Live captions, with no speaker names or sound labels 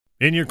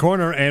In your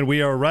corner, and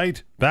we are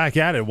right back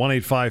at it.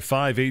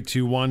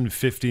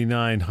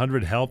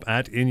 1-855-821-5900. Help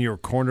at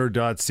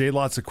inyourcorner.ca.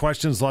 Lots of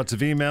questions, lots of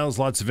emails,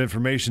 lots of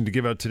information to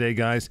give out today,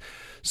 guys.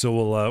 So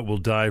we'll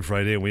dive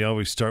right in. We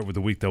always start with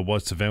the week that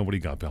was. Savannah, what do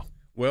you got, Bill?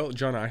 Well,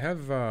 John, I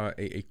have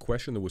a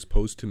question that was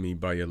posed to me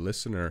by a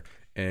listener.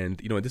 And,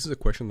 this is a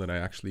question that I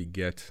actually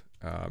get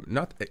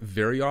not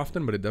very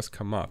often, but it does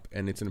come up.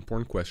 And it's an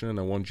important question, and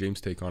I want James'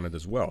 take on it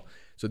as well.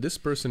 So this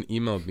person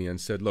emailed me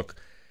and said, look,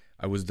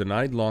 I was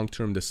denied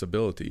long-term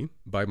disability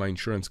by my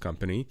insurance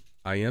company.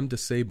 I am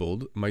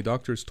disabled. My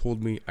doctors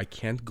told me I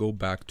can't go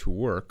back to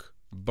work,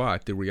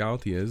 but the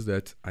reality is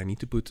that I need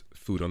to put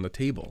food on the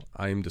table.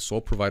 I am the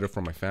sole provider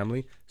for my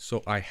family,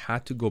 so I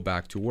had to go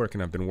back to work,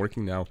 and I've been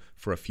working now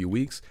for a few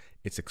weeks.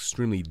 It's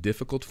extremely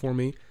difficult for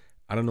me.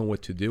 I don't know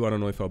what to do. I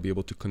don't know if I'll be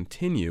able to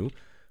continue,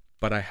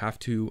 but I have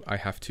to,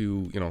 like I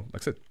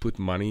said, put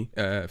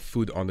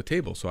food on the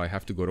table, so I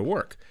have to go to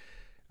work.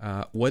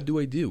 What do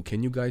I do?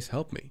 Can you guys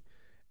help me?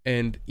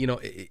 And,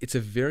 it's a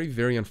very,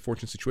 very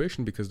unfortunate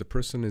situation because the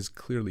person is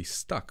clearly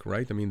stuck,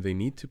 right? I mean, they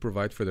need to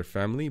provide for their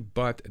family,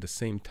 but at the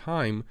same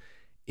time,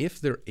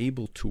 if they're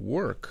able to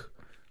work,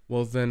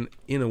 well, then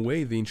in a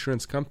way, the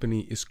insurance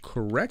company is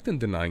correct in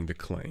denying the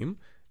claim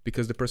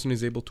because the person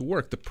is able to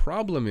work. The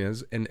problem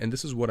is, and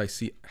this is what I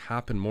see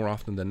happen more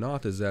often than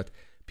not, is that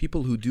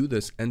people who do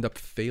this end up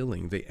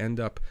failing. They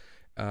end up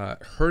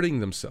hurting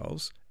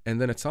themselves. And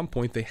then at some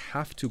point, they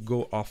have to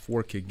go off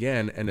work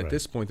again. And at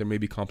this point, there may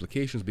be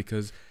complications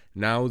because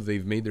now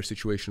they've made their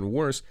situation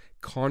worse.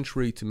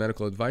 Contrary to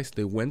medical advice,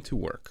 they went to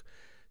work.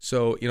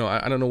 So,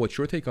 I don't know what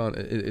your take on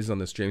is on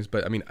this, James,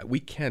 but I mean, we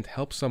can't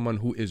help someone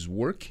who is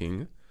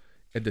working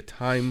at the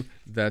time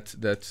that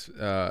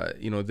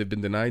they've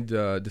been denied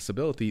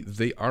disability.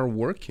 They are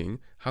working.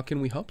 How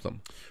can we help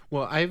them?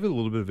 Well, I have a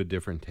little bit of a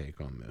different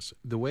take on this.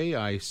 The way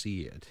I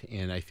see it,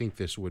 and I think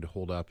this would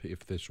hold up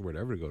if this were to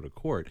ever go to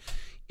court,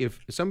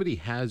 if somebody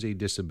has a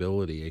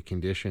disability, a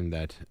condition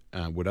that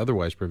would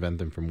otherwise prevent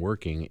them from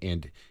working,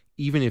 and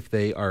even if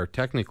they are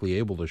technically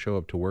able to show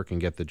up to work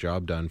and get the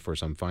job done for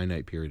some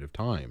finite period of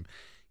time,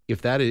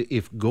 if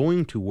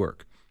going to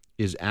work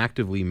is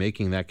actively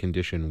making that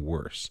condition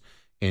worse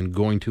and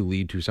going to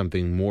lead to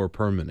something more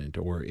permanent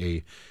or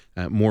a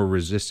more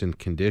resistant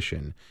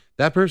condition,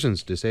 that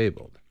person's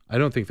disabled. I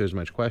don't think there's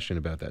much question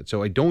about that.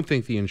 So I don't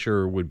think the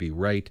insurer would be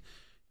right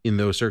in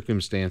those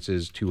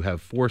circumstances to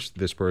have forced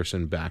this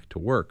person back to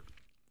work.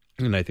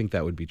 And I think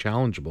that would be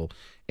challengeable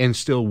and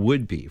still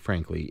would be,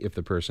 frankly, if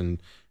the person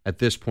at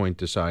this point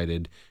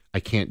decided, I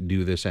can't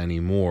do this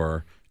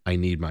anymore, I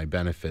need my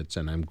benefits,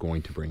 and I'm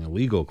going to bring a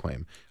legal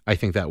claim. I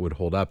think that would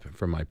hold up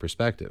from my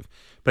perspective.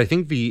 But I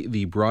think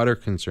the broader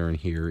concern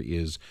here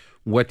is,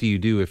 what do you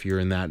do if you're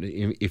in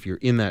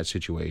that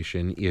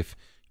situation? If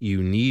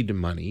you need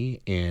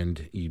money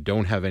and you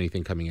don't have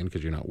anything coming in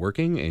because you're not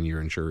working and your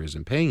insurer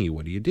isn't paying you,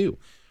 what do you do?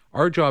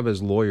 Our job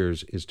as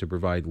lawyers is to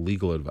provide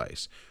legal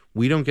advice.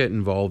 We don't get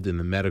involved in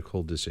the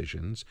medical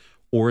decisions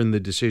or in the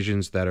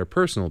decisions that are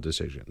personal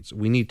decisions.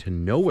 We need to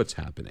know what's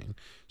happening.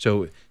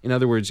 So, in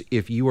other words,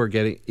 if you are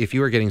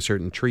getting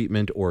certain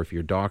treatment, or if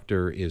your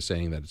doctor is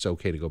saying that it's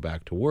okay to go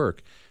back to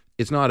work,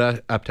 it's not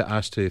up to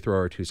us to throw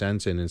our 2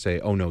 cents in and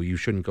say, oh no, you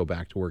shouldn't go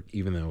back to work,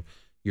 even though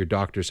your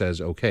doctor says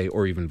okay,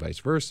 or even vice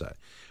versa.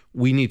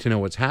 We need to know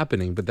what's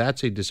happening, but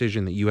that's a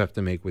decision that you have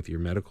to make with your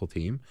medical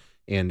team,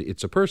 and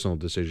it's a personal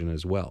decision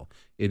as well.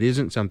 It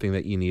isn't something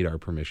that you need our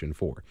permission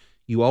for.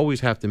 You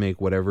always have to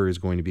make whatever is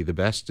going to be the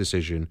best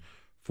decision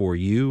for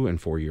you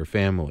and for your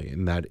family,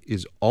 and that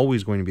is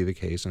always going to be the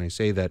case. And I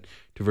say that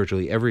to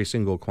virtually every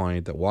single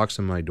client that walks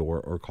in my door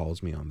or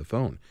calls me on the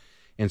phone.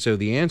 And so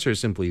the answer is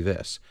simply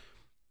this.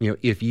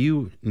 If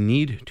you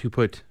need to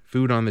put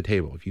food on the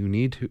table, if you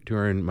need to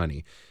earn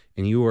money,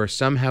 and you are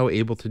somehow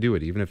able to do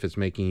it, even if it's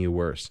making you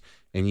worse,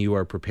 and you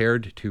are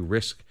prepared to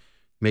risk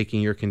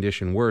making your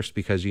condition worse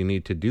because you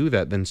need to do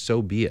that, then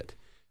so be it.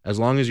 As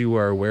long as you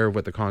are aware of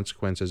what the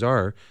consequences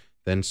are,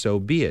 then so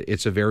be it.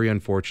 It's a very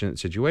unfortunate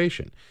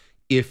situation.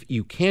 If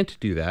you can't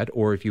do that,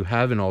 or if you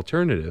have an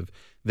alternative,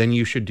 then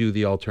you should do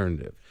the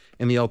alternative.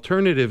 And the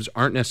alternatives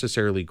aren't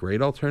necessarily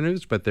great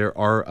alternatives, but there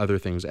are other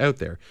things out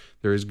there.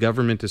 There is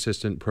government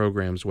assistance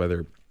programs,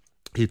 whether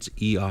it's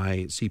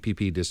EI,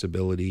 CPP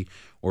disability,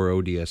 or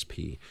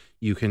ODSP.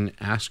 You can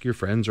ask your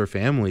friends or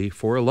family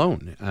for a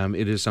loan.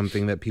 It is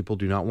something that people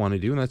do not want to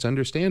do, and that's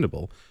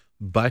understandable.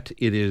 But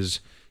it's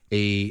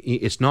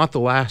not the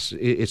last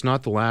thing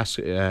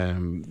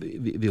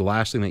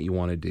that you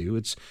want to do.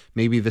 It's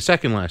maybe the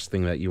second last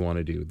thing that you want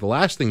to do. The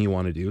last thing you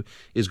want to do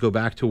is go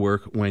back to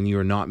work when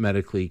you're not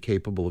medically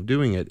capable of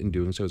doing it, and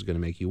doing so is going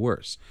to make you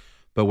worse.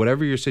 But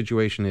whatever your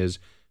situation is,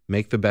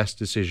 make the best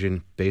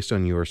decision based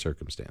on your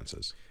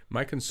circumstances.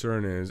 My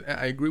concern is,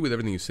 I agree with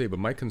everything you say, but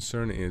my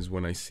concern is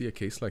when I see a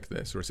case like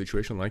this or a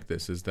situation like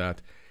this, is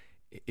that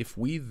if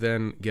we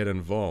then get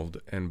involved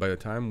and by the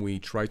time we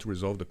try to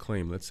resolve the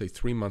claim, let's say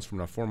 3 months from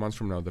now, 4 months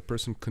from now, the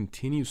person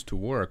continues to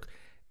work,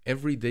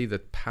 every day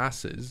that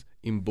passes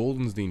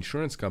emboldens the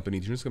insurance company.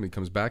 The insurance company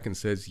comes back and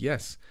says,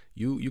 yes,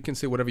 you can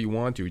say whatever you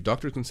want, your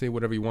doctor can say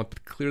whatever you want,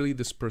 but clearly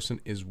this person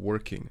is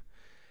working.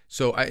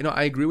 So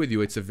I agree with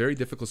you. It's a very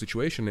difficult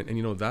situation.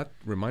 And that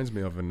reminds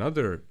me of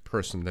another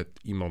person that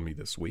emailed me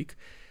this week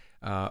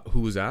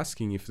who was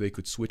asking if they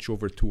could switch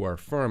over to our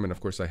firm. And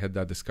of course, I had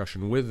that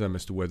discussion with them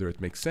as to whether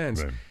it makes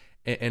sense. Right.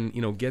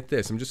 And get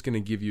this, I'm just going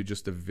to give you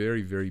just a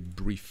very, very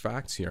brief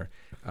facts here.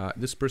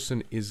 This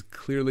person is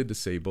clearly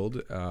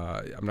disabled.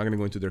 I'm not going to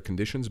go into their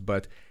conditions,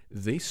 but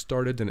they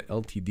started an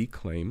LTD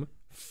claim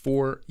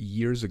 4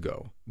 years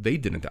ago. They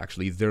didn't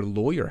actually. Their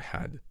lawyer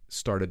had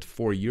started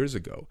 4 years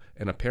ago,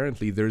 and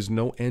apparently there's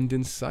no end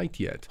in sight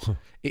yet.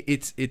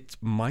 It's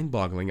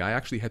mind-boggling. I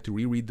actually had to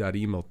reread that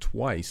email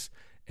twice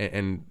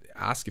and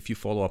ask a few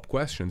follow-up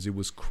questions. It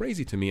was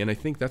crazy to me, and I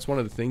think that's one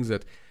of the things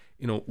that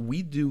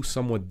we do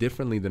somewhat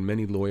differently than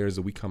many lawyers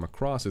that we come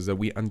across, is that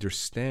we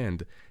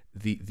understand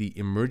the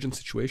emergent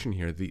situation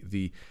here,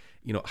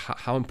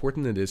 how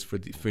important it is for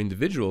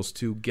individuals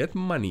to get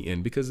money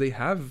in, because they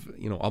have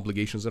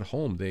obligations at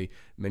home.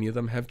 Many of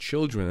them have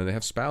children and they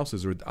have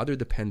spouses or other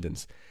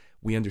dependents.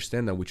 We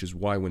understand that, which is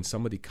why when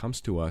somebody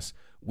comes to us,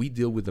 we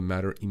deal with the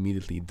matter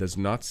immediately. It does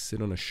not sit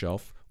on a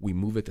shelf. We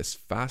move it as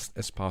fast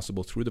as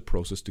possible through the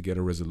process to get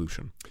a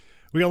resolution.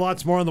 We got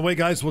lots more on the way,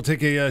 guys. We'll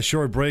take a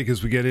short break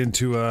as we get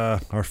into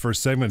our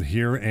first segment,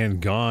 Here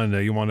and Gone.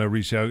 You want to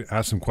reach out,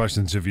 ask some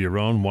questions of your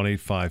own,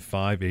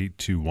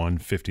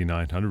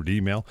 1-855-821-5900.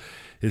 Email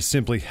is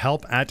simply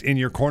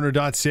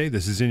help@inyourcorner.ca.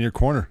 This is In Your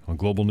Corner on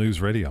Global News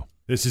Radio.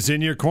 This is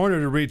In Your Corner.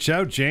 To reach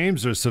out,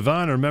 James or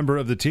Sivan or member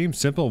of the team,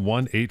 simple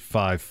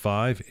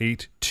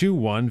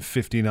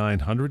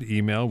 1-855-821-5900.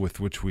 Email with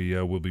which we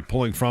will be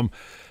pulling from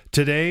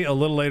today. A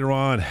little later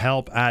on,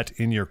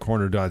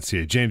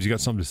 help@inyourcorner.ca. James, you got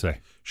something to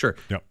say? Sure.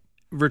 Yep.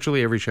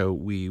 Virtually every show,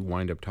 we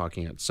wind up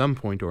talking at some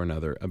point or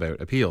another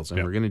about appeals, and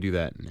Yep. we're going to do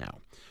that now.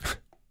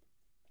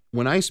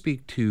 When I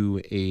speak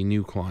to a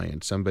new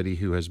client, somebody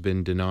who has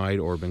been denied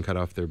or been cut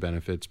off their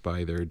benefits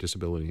by their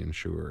disability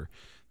insurer,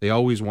 they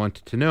always want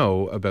to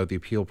know about the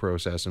appeal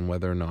process and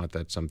whether or not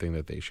that's something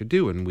that they should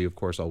do. And we, of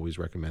course, always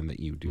recommend that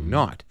you do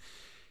not.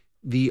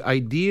 The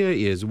idea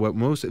is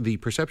the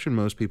perception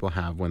most people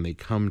have when they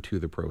come to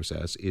the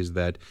process is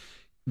that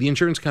the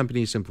insurance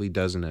company simply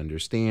doesn't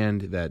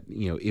understand that,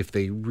 if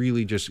they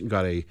really just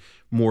got a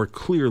more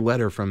clear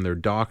letter from their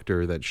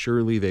doctor, that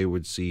surely they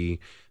would see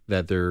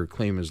that their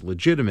claim is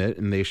legitimate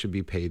and they should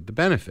be paid the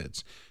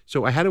benefits.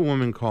 So I had a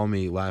woman call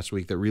me last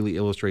week that really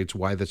illustrates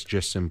why that's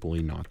just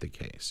simply not the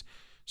case.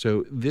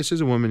 So this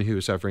is a woman who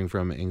is suffering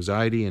from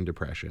anxiety and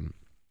depression,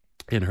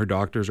 and her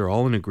doctors are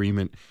all in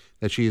agreement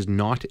that she is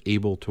not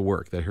able to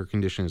work, that her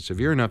condition is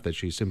severe enough that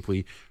she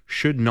simply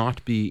should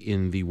not be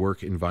in the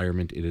work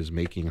environment. It is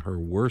making her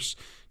worse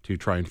to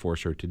try and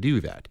force her to do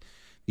that.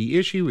 The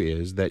issue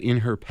is that in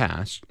her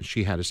past,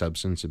 she had a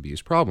substance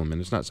abuse problem,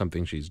 and it's not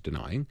something she's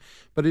denying,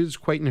 but it is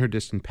quite in her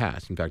distant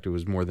past. In fact, it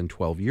was more than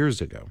 12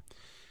 years ago.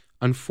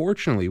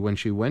 Unfortunately, when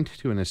she went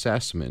to an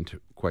assessment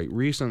quite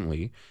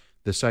recently,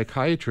 the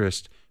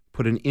psychiatrist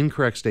put an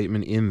incorrect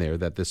statement in there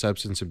that the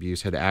substance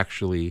abuse had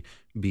actually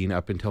been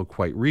up until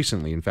quite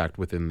recently, in fact,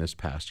 within this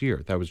past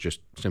year. That was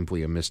just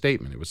simply a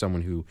misstatement. It was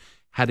someone who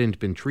hadn't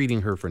been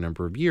treating her for a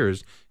number of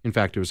years. In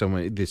fact, it was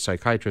someone, the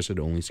psychiatrist had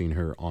only seen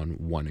her on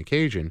one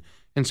occasion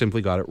and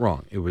simply got it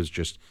wrong. It was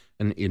just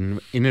an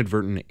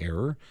inadvertent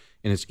error,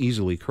 and it's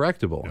easily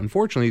correctable. Yep.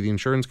 Unfortunately, the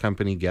insurance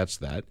company gets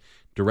that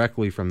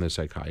directly from the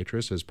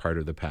psychiatrist as part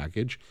of the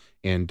package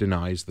and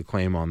denies the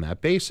claim on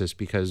that basis,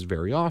 because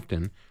very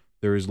often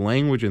there is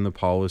language in the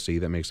policy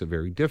that makes it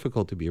very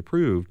difficult to be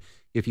approved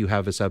if you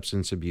have a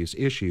substance abuse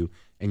issue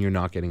and you're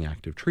not getting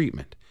active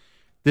treatment.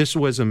 This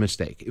was a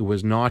mistake. It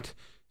was not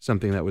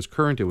something that was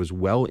current. It was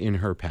well in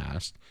her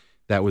past.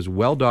 That was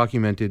well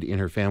documented in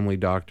her family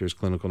doctor's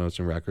clinical notes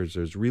and records.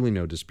 There's really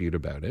no dispute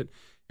about it.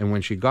 And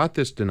when she got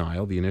this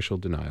denial, the initial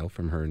denial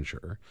from her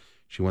insurer,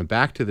 she went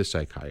back to the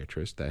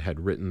psychiatrist that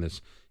had written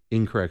this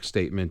incorrect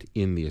statement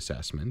in the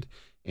assessment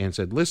and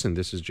said, listen,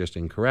 this is just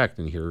incorrect,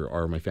 and here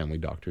are my family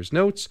doctor's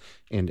notes,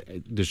 and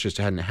this just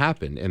hadn't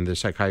happened. And the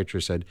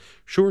psychiatrist said,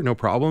 sure, no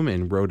problem,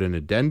 and wrote an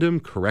addendum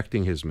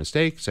correcting his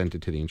mistake, sent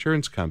it to the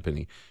insurance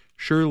company.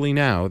 Surely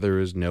now there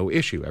is no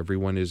issue.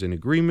 Everyone is in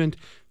agreement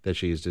that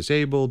she is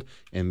disabled,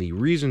 and the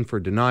reason for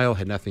denial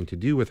had nothing to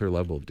do with her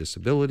level of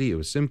disability. It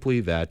was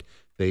simply that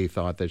they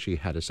thought that she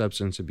had a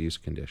substance abuse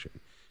condition.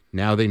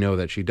 Now they know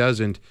that she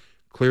doesn't.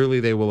 Clearly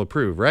they will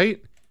approve,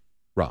 right?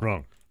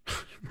 Wrong.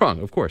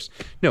 Wrong, of course.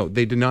 No,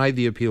 they denied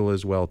the appeal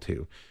as well,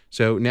 too.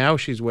 So now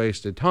she's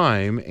wasted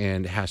time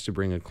and has to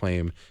bring a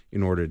claim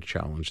in order to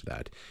challenge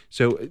that.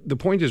 So the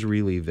point is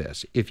really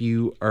this. If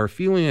you are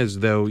feeling as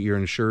though your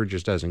insurer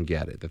just doesn't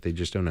get it, that they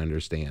just don't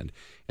understand,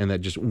 and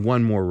that just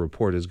one more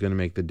report is going to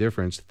make the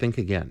difference, think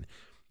again.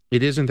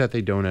 It isn't that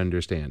they don't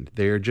understand.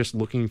 They are just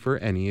looking for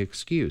any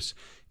excuse.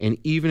 And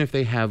even if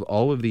they have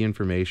all of the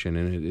information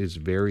and it is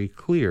very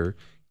clear,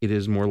 it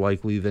is more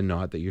likely than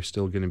not that you're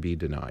still going to be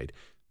denied.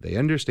 They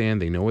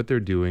understand, they know what they're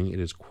doing. It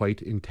is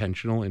quite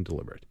intentional and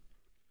deliberate.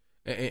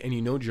 And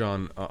you know,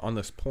 John, on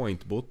this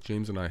point, both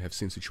James and I have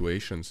seen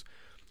situations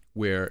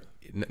where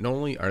not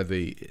only are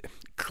they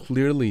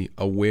clearly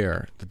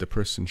aware that the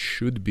person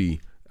should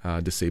be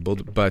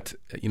disabled, but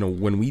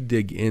when we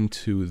dig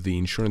into the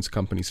insurance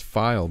company's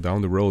file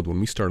down the road, when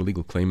we start a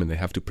legal claim and they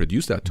have to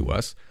produce that to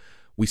us,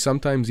 we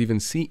sometimes even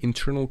see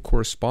internal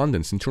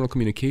correspondence, internal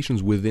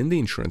communications within the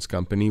insurance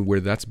company where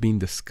that's being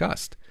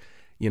discussed.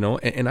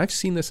 And I've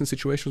seen this in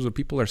situations where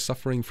people are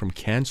suffering from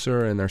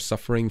cancer and are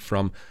suffering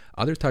from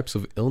other types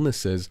of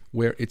illnesses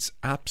where it's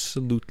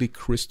absolutely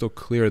crystal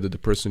clear that the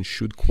person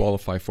should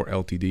qualify for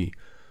LTD.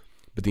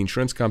 But the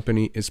insurance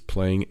company is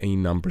playing a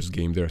numbers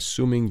game. They're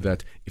assuming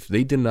that if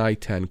they deny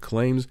 10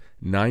 claims,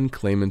 9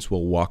 claimants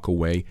will walk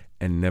away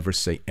and never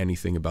say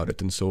anything about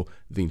it. And so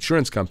the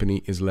insurance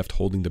company is left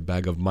holding the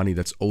bag of money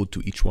that's owed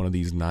to each one of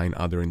these 9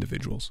 other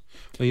individuals.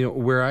 Well,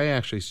 where I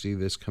actually see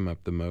this come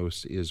up the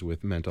most is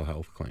with mental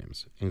health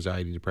claims,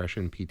 anxiety,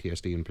 depression,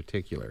 PTSD in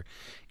particular.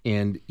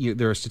 And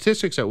there are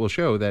statistics that will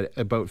show that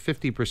about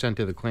 50%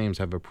 of the claims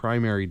have a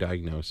primary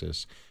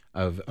diagnosis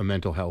of a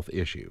mental health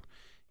issue.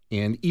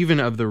 And even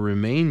of the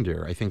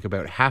remainder, I think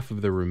about half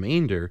of the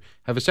remainder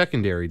have a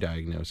secondary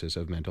diagnosis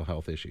of mental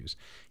health issues.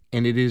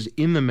 And it is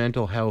in the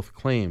mental health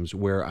claims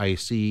where I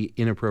see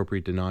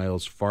inappropriate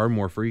denials far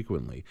more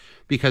frequently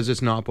because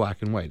it's not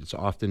black and white. It's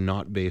often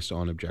not based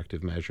on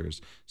objective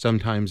measures.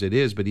 Sometimes it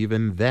is, but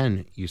even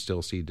then you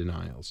still see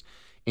denials.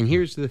 And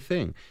here's the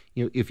thing,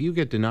 if you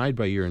get denied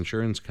by your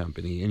insurance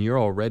company and you're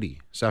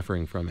already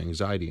suffering from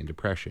anxiety and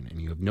depression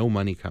and you have no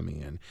money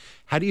coming in,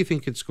 how do you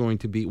think it's going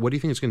to be, what do you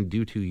think it's going to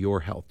do to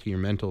your health, to your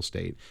mental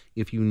state,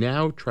 if you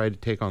now try to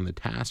take on the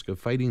task of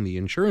fighting the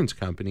insurance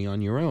company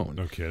on your own?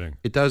 No kidding.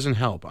 It doesn't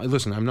help.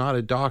 Listen, I'm not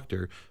a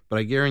doctor, but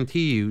I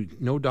guarantee you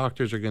no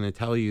doctors are going to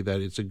tell you that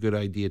it's a good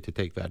idea to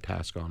take that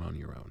task on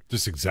your own.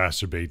 Just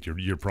exacerbate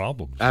your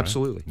problems. Right?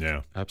 Absolutely.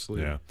 Yeah.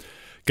 Absolutely. Yeah.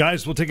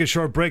 Guys, we'll take a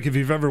short break. If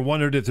you've ever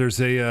wondered if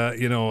there's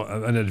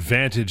an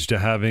advantage to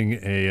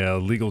having a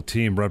legal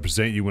team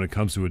represent you when it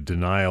comes to a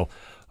denial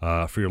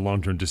for your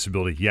long-term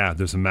disability, yeah,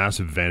 there's a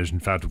massive advantage. In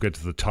fact, we'll get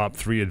to the top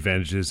 3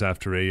 advantages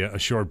after a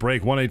short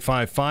break.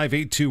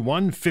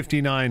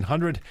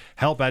 1-855-821-5900.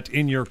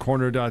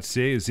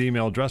 help@inyourcorner.ca is the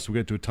email address. We'll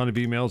get to a ton of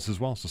emails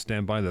as well, so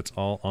stand by. That's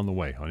all on the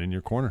way on In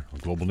Your Corner on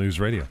Global News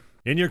Radio.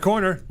 In Your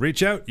Corner,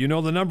 reach out. You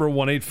know the number,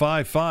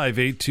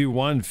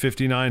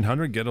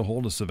 1-855-821-5900. Get a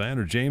hold of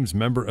Savannah or James,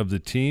 member of the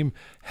team.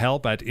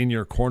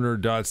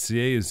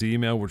 help@inyourcorner.ca is the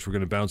email, which we're going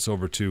to bounce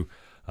over to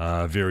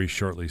very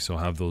shortly. So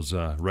have those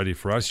ready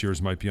for us.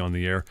 Yours might be on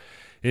the air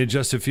in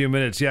just a few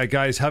minutes. Yeah,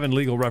 guys, having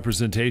legal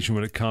representation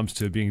when it comes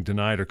to being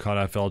denied or caught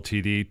off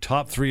LTD.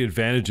 Top 3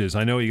 advantages.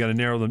 I know you got to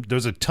narrow them.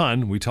 There's a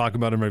ton. We talk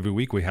about them every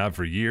week. We have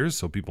for years,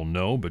 so people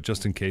know. But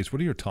just in case, what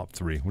are your top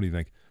 3? What do you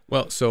think?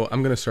 Well, so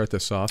I'm going to start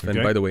this off. Okay.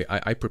 And by the way,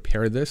 I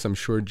prepared this. I'm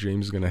sure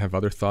James is going to have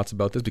other thoughts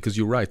about this because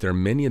you're right. There are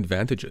many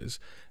advantages.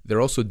 There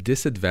are also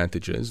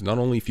disadvantages, not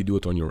only if you do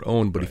it on your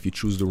own, but if you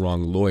choose the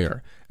wrong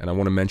lawyer. And I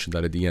want to mention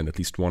that at the end, at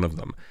least one of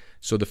them.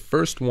 So the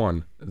first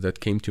one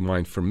that came to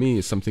mind for me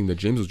is something that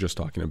James was just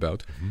talking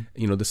about.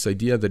 Mm-hmm. This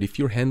idea that if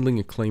you're handling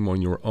a claim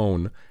on your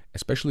own,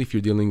 especially if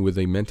you're dealing with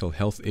a mental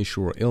health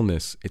issue or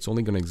illness, it's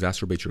only going to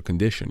exacerbate your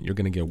condition. You're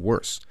going to get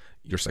worse.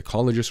 Your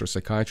psychologist or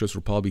psychiatrist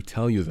will probably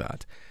tell you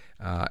that.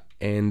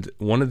 And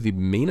one of the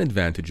main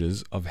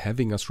advantages of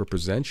having us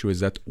represent you is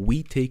that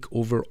we take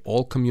over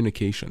all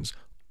communications,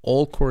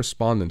 all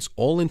correspondence,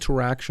 all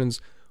interactions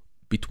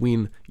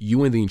between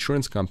you and the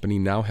insurance company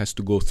now has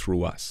to go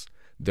through us.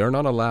 They're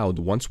not allowed,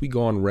 once we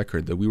go on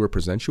record that we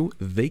represent you,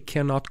 they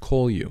cannot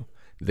call you.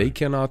 They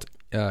cannot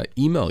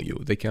email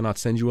you. They cannot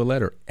send you a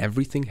letter.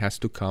 Everything has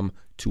to come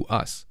to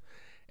us.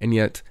 And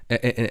yet,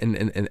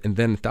 and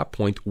then at that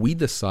point, we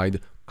decide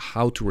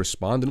how to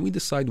respond, and we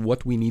decide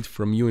what we need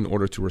from you in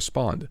order to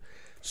respond.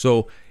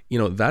 So,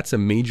 that's a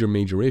major,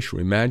 major issue.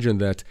 Imagine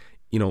that,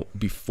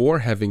 before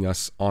having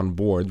us on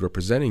board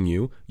representing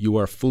you, you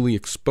are fully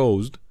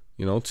exposed,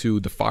 to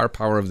the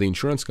firepower of the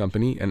insurance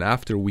company. And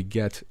after we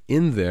get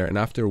in there and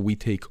after we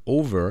take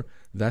over,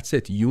 that's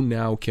it. You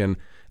now can,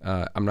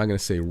 I'm not going to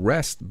say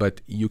rest,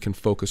 but you can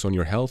focus on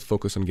your health,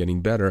 focus on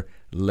getting better.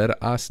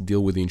 Let us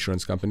deal with the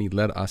insurance company.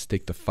 Let us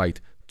take the fight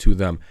to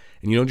them.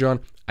 And John,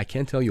 I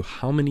can't tell you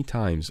how many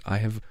times I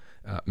have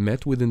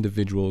met with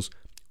individuals,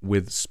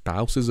 with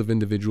spouses of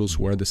individuals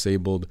who are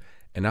disabled,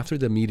 and after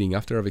the meeting,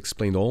 after I've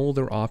explained all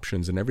their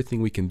options and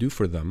everything we can do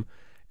for them,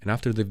 and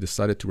after they've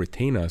decided to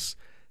retain us,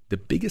 the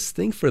biggest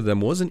thing for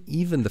them wasn't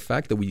even the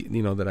fact that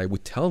that I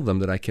would tell them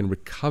that I can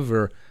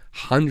recover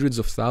hundreds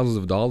of thousands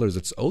of dollars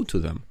that's owed to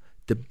them.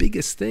 The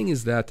biggest thing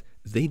is that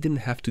they didn't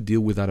have to deal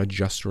with that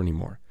adjuster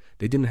anymore.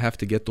 They didn't have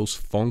to get those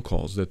phone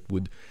calls that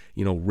would,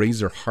 raise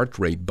their heart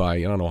rate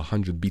by,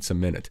 100 beats a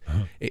minute.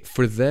 Uh-huh.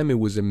 For them, it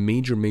was a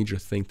major, major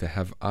thing to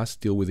have us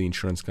deal with the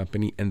insurance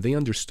company. And they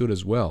understood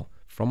as well,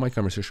 from my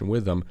conversation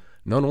with them,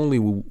 not only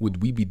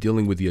would we be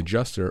dealing with the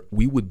adjuster,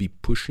 we would be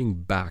pushing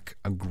back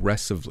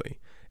aggressively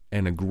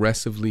and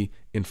aggressively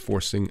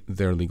enforcing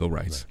their legal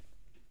rights.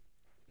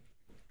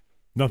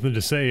 Nothing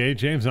to say, eh,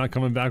 James? Not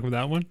coming back with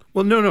that one?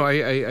 Well, no,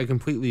 I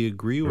completely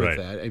agree with Right.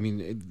 that. I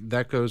mean,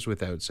 that goes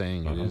without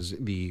saying. It is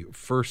the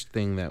first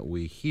thing that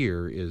we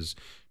hear is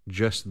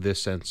just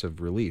this sense of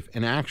relief.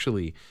 And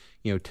actually,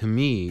 to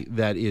me,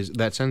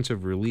 that sense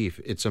of relief.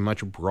 It's a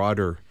much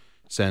broader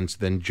sense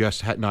than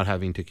just not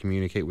having to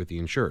communicate with the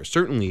insurer.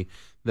 Certainly,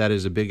 that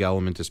is a big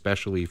element,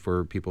 especially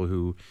for people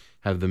who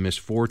have the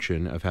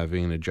misfortune of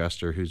having an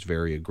adjuster who's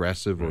very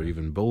aggressive or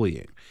even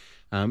bullying.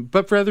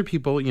 But for other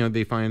people,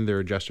 they find their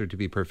adjuster to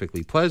be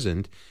perfectly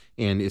pleasant,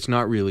 and it's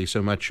not really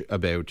so much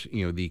about,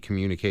 the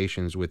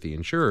communications with the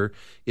insurer.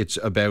 It's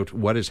about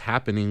what is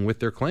happening with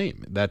their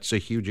claim. That's a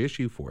huge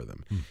issue for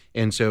them.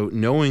 And so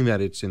knowing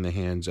that it's in the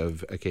hands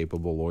of a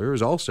capable lawyer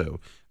is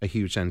also a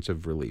huge sense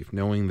of relief,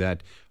 knowing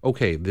that,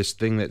 okay, this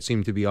thing that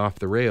seemed to be off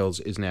the rails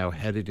is now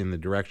headed in the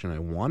direction I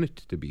want it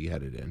to be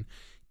headed in,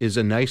 is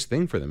a nice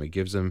thing for them. It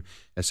gives them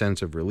a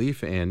sense of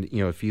relief and,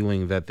 a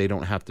feeling that they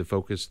don't have to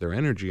focus their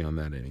energy on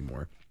that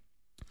anymore.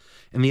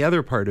 And the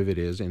other part of it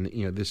is, and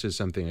this is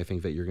something I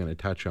think that you're going to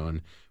touch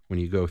on when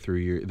you go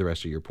through the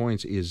rest of your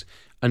points, is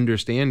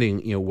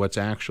understanding, what's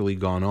actually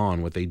gone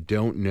on, what they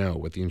don't know,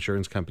 what the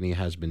insurance company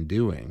has been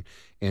doing,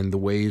 and the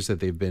ways that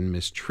they've been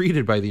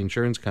mistreated by the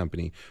insurance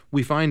company.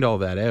 We find all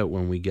that out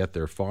when we get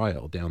their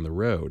file down the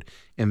road.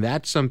 And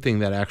that's something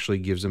that actually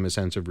gives them a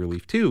sense of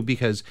relief too,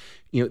 because,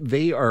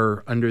 they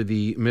are under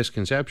the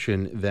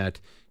misconception that,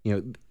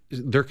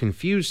 they're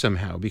confused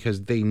somehow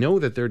because they know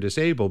that they're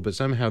disabled, but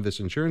somehow this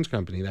insurance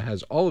company that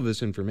has all of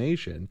this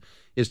information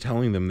is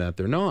telling them that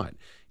they're not.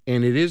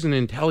 And it isn't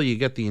until you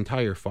get the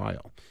entire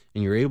file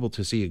and you're able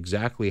to see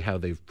exactly how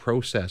they've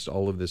processed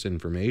all of this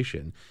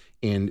information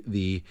and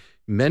the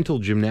mental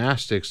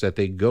gymnastics that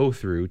they go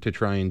through to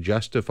try and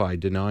justify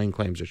denying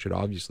claims that should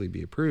obviously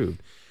be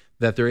approved,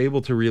 that they're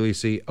able to really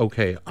see,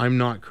 okay, I'm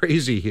not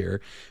crazy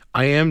here.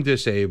 I am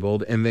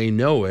disabled, and they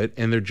know it,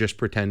 and they're just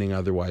pretending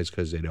otherwise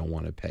because they don't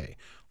want to pay.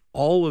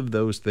 All of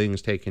those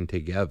things taken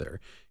together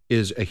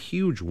is a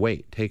huge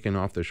weight taken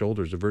off the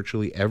shoulders of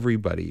virtually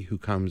everybody who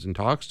comes and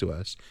talks to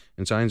us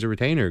and signs a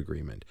retainer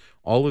agreement.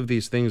 All of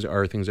these things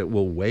are things that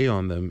will weigh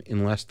on them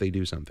unless they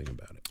do something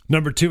about it.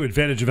 Number 2,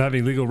 advantage of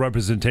having legal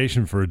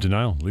representation for a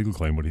denial legal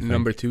claim. What do you think?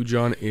 Number 2,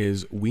 John,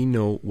 is we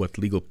know what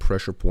legal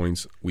pressure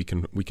points we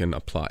can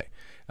apply.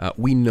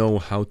 We know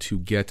how to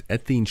get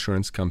at the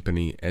insurance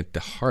company at the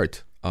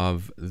heart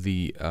of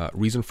the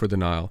reason for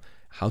denial,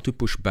 how to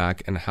push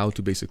back, and how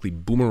to basically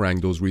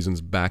boomerang those reasons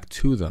back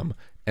to them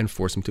and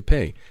force them to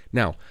pay.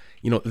 Now,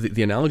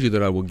 the analogy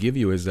that I will give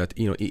you is that,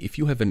 if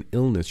you have an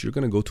illness, you're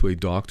going to go to a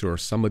doctor or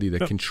somebody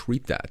that can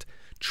treat that.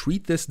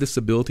 Treat this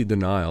disability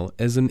denial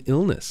as an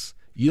illness.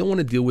 You don't want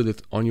to deal with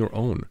it on your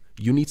own.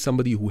 You need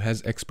somebody who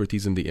has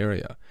expertise in the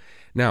area.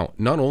 Now,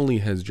 not only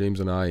has James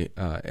and I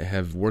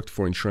have worked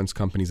for insurance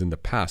companies in the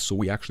past, so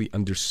we actually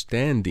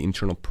understand the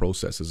internal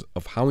processes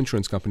of how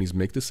insurance companies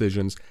make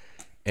decisions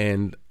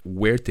and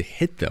where to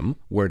hit them,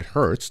 where it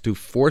hurts, to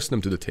force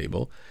them to the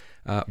table.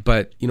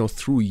 But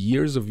through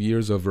years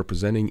of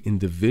representing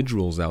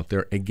individuals out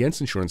there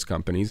against insurance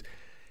companies,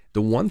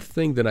 the one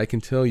thing that I can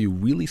tell you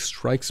really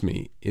strikes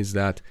me is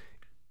that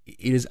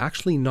it is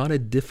actually not a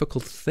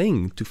difficult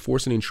thing to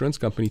force an insurance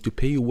company to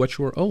pay you what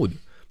you are owed.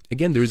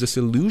 Again, there is this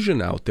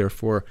illusion out there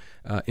for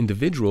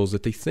individuals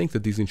that they think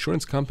that these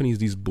insurance companies,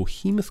 these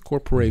behemoth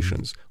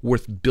corporations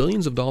worth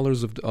billions of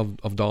dollars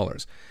of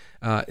dollars,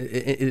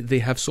 they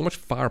have so much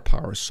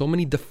firepower, so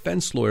many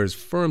defense lawyers,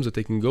 firms that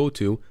they can go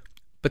to.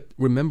 But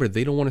remember,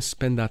 they don't want to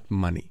spend that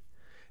money.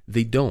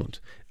 They don't.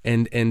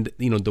 And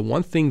the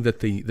one thing that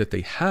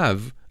they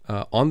have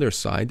on their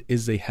side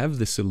is they have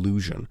this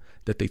illusion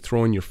that they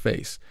throw in your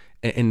face.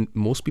 And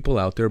most people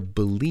out there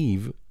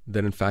believe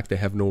that, in fact, they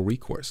have no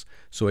recourse.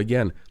 So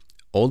again,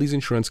 all these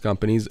insurance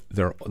companies,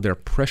 they're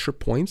pressure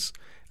points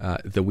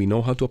that we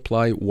know how to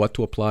apply, what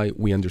to apply.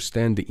 We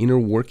understand the inner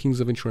workings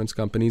of insurance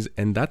companies.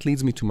 And that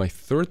leads me to my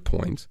third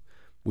point,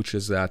 which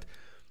is that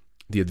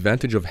the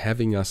advantage of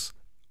having us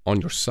on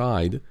your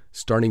side,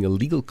 starting a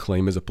legal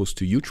claim as opposed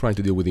to you trying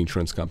to deal with the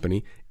insurance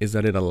company, is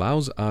that it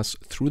allows us,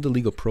 through the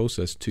legal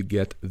process, to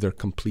get their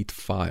complete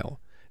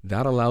file.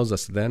 That allows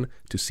us then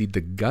to see the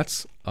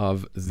guts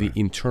of the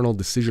internal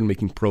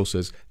decision-making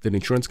process that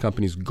insurance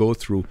companies go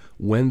through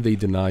when they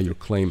deny your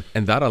claim.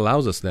 And that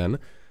allows us then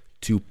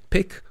to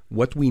pick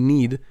what we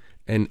need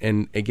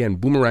and again,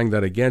 boomerang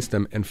that against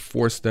them and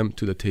force them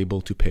to the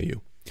table to pay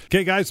you.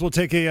 Okay, guys, we'll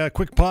take a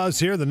quick pause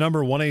here. The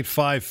number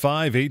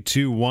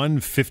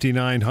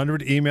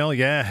 1-855-821-5900. Email,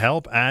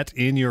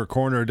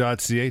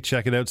 help@inyourcorner.ca.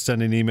 Check it out,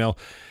 send an email,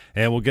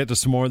 and we'll get to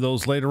some more of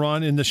those later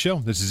on in the show.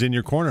 This is In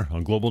Your Corner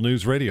on Global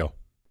News Radio.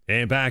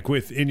 And back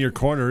with In Your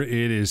Corner, it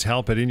is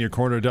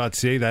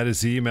help@inyourcorner.ca. That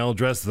is the email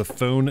address. The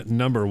phone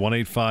number,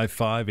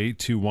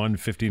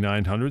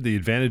 1-855-821-5900. The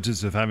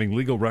advantages of having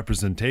legal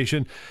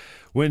representation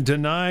when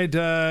denied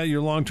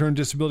your long-term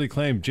disability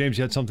claim. James,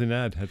 you had something to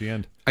add at the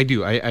end. I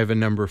do. I have a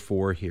number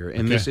 4 here,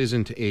 and Okay. This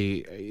isn't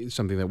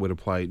something that would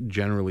apply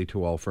generally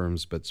to all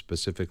firms, but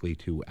specifically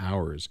to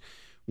ours.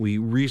 We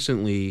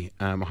recently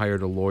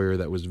hired a lawyer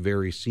that was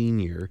very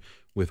senior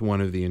with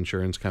one of the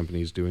insurance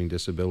companies doing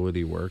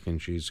disability work,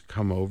 and she's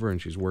come over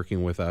and she's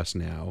working with us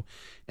now.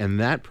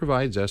 And that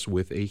provides us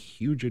with a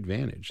huge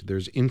advantage.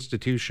 There's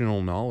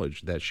institutional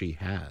knowledge that she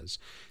has.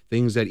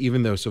 Things that,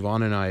 even though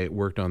Sivan and I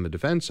worked on the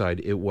defense side,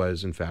 it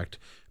was, in fact,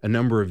 a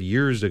number of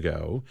years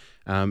ago,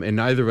 and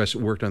neither of us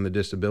worked on the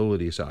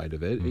disability side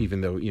of it,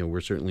 even though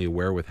we're certainly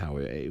aware with how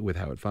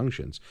it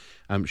functions.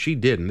 She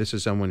did, and this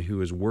is someone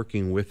who is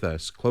working with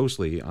us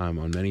closely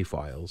on many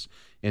files.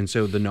 And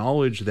so the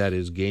knowledge that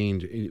is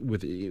gained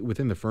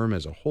within the firm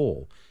as a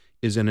whole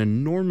is an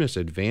enormous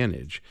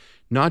advantage,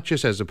 not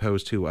just as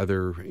opposed to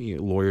other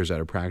lawyers that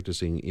are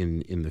practicing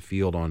in the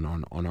field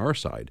on our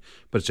side,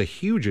 but it's a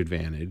huge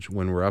advantage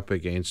when we're up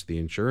against the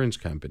insurance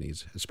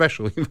companies,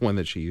 especially the one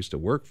that she used to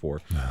work for,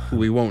 who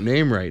we won't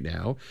name right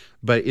now.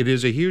 But it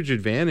is a huge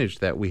advantage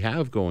that we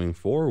have going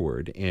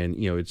forward, and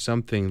it's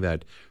something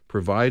that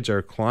provides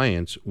our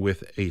clients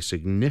with a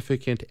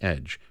significant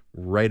edge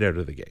right out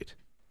of the gate.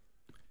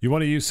 You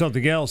want to use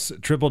something else?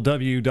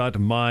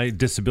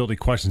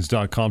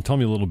 www.mydisabilityquestions.com. Tell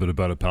me a little bit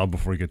about it, pal,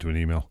 before we get to an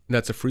email.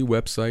 That's a free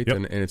website,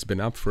 and it's been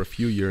up for a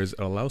few years.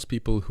 It allows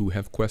people who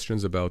have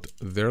questions about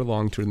their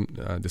long-term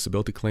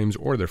disability claims,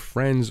 or their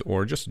friends,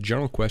 or just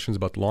general questions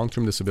about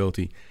long-term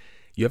disability.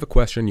 You have a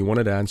question, you want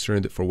it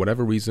answered for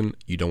whatever reason,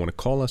 you don't want to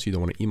call us, you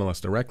don't want to email us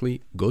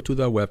directly, go to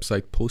that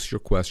website, post your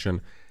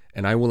question,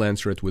 and I will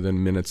answer it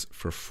within minutes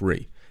for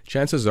free.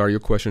 Chances are your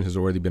question has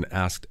already been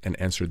asked and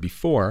answered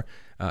before,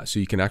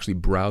 so you can actually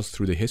browse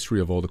through the history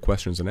of all the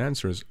questions and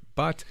answers.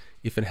 But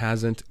if it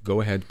hasn't,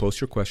 go ahead, post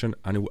your question,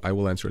 and I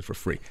will answer it for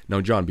free. Now,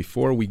 John,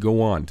 before we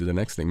go on to the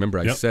next thing, remember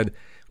I said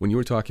when you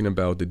were talking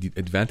about the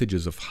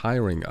advantages of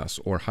hiring us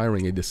or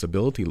hiring a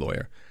disability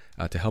lawyer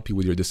to help you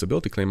with your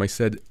disability claim, I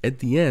said at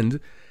the end,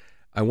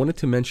 I wanted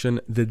to mention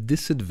the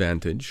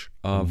disadvantage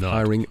of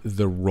hiring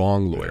the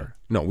wrong lawyer.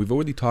 No, we've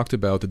already talked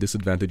about the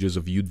disadvantages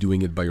of you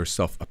doing it by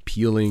yourself,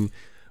 appealing,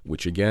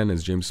 which again,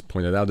 as James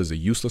pointed out, is a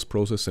useless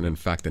process and in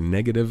fact a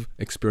negative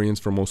experience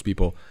for most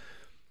people.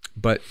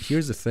 But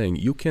here's the thing,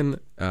 you can,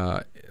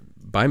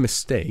 by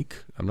mistake,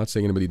 I'm not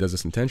saying anybody does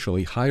this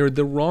intentionally, hire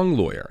the wrong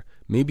lawyer.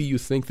 Maybe you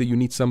think that you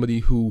need somebody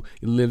who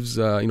lives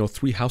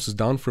 3 houses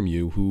down from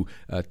you, who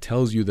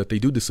tells you that they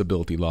do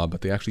disability law,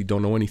 but they actually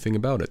don't know anything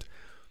about it.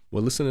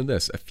 Well, listen to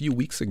this. A few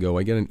weeks ago,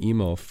 I get an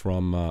email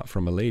from a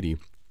lady.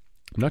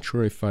 I'm not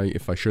sure if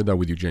I shared that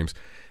with you, James.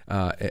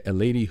 A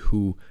lady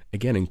who,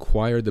 again,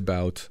 inquired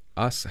about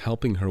us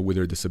helping her with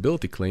her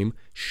disability claim.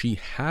 She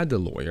had a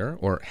lawyer,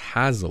 or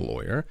has a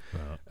lawyer,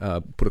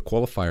 put a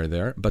qualifier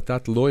there, but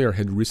that lawyer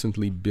had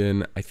recently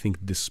been, I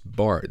think,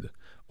 disbarred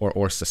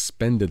or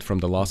suspended from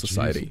the Law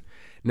Society.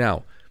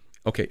 Now,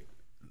 okay,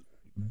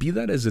 be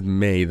that as it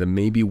may, that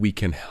maybe we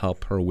can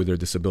help her with her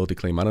disability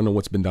claim. I don't know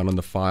what's been done on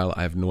the file.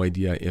 I have no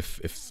idea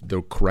if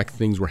the correct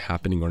things were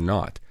happening or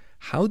not.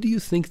 How do you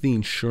think the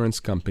insurance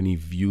company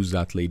views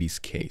that lady's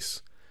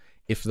case?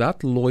 If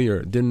that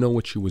lawyer didn't know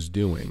what she was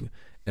doing,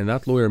 and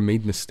that lawyer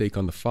made mistakes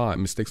on the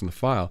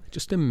file,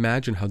 just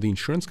imagine how the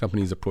insurance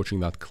company is approaching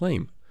that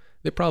claim.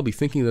 They're probably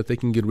thinking that they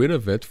can get rid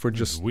of it for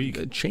just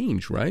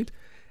change, right?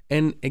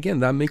 And again,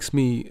 that makes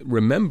me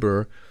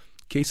remember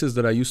cases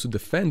that I used to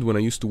defend when I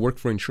used to work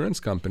for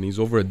insurance companies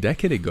over a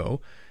decade ago,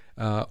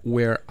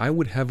 where I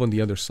would have on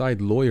the other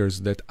side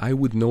lawyers that I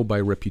would know by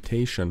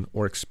reputation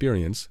or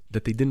experience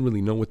that they didn't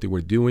really know what they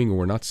were doing, or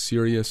were not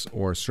serious,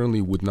 or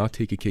certainly would not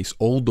take a case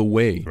all the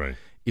way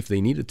if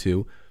they needed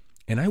to.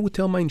 And I would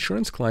tell my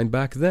insurance client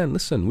back then,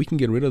 listen, we can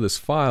get rid of this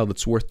file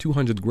that's worth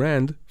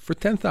 $200,000 for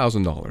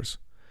 $10,000.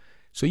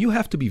 So you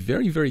have to be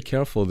very, very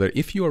careful that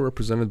if you are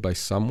represented by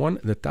someone,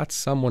 that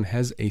someone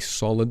has a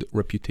solid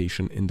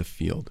reputation in the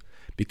field.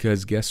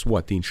 Because guess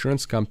what? The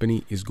insurance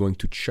company is going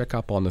to check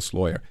up on this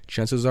lawyer.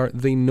 Chances are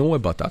they know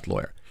about that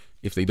lawyer.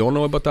 If they don't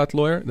know about that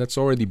lawyer, that's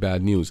already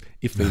bad news.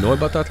 If they know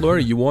about that lawyer,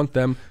 you want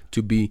them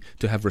to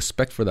have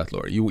respect for that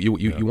lawyer. You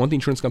want the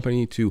insurance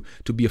company to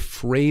be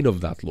afraid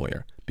of that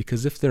lawyer.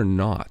 Because if they're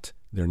not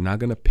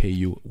going to pay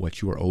you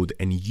what you are owed,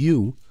 and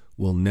you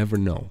will never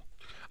know.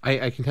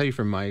 I can tell you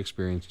from my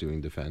experience doing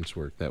defense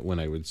work that when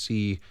I would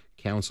see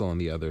counsel on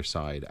the other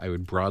side, I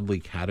would broadly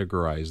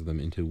categorize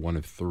them into one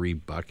of 3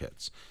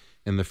 buckets.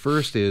 And the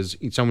first is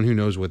someone who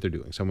knows what they're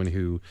doing, someone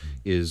who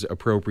is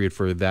appropriate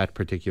for that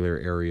particular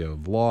area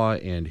of law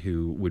and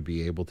who would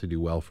be able to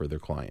do well for their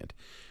client.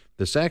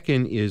 The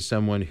second is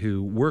someone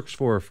who works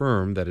for a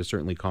firm that is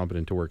certainly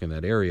competent to work in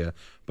that area,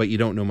 but you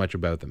don't know much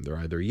about them. They're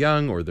either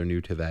young or they're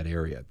new to that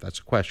area. That's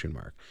a question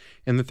mark.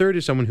 And the third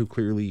is someone who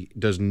clearly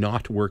does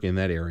not work in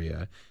that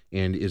area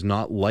and is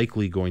not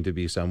likely going to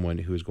be someone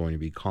who is going to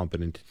be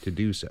competent to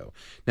do so.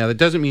 Now, that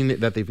doesn't mean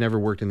that they've never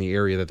worked in the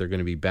area that they're going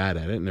to be bad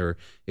at it, and there are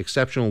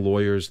exceptional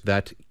lawyers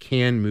that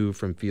can move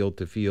from field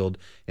to field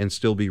and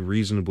still be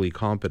reasonably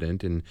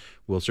competent, and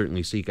will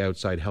certainly seek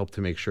outside help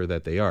to make sure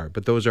that they are.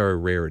 But those are a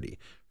rarity.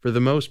 For the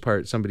most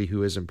part, somebody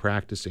who isn't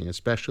practicing,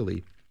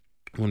 especially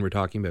when we're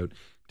talking about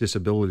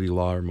disability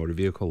law or motor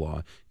vehicle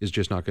law, is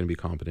just not going to be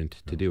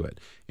competent to do it.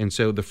 And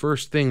so the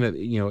first thing that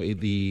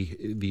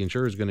the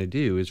insurer is going to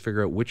do is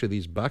figure out which of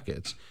these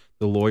buckets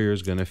the lawyer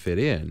is going to fit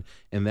in.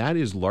 And that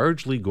is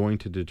largely going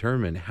to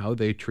determine how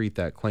they treat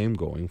that claim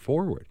going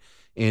forward.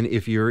 And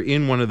if you're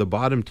in one of the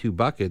bottom two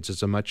buckets,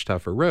 it's a much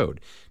tougher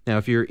road. Now,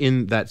 if you're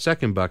in that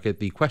second bucket,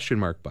 the question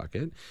mark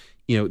bucket,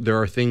 there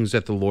are things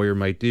that the lawyer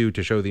might do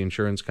to show the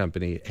insurance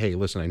company, hey,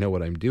 listen, I know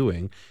what I'm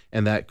doing,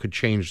 and that could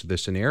change the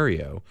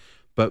scenario.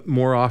 But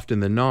more often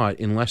than not,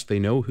 unless they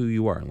know who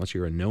you are, unless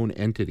you're a known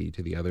entity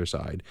to the other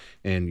side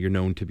and you're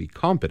known to be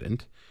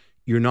competent,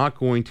 you're not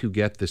going to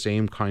get the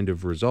same kind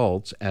of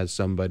results as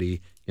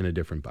somebody in a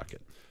different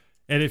bucket.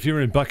 And if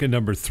you're in bucket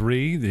number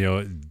 3,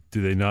 do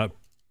they not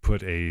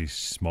put a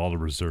smaller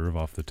reserve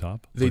off the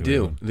top? They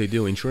do.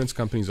 Insurance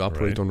companies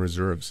operate on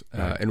reserves.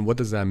 And what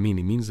does that mean?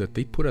 It means that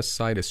they put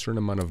aside a certain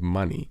amount of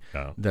money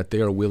that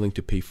they are willing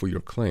to pay for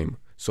your claim.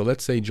 So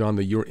let's say, John,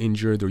 that you're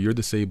injured or you're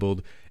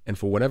disabled, and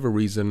for whatever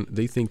reason,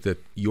 they think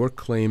that your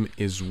claim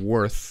is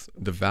worth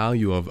the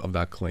value of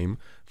that claim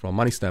from a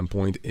money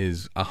standpoint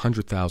is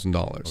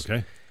 $100,000.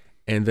 Okay.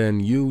 And then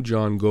you,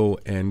 John, go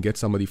and get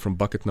somebody from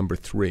bucket number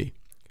 3.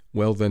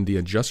 Well, then the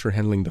adjuster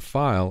handling the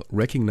file,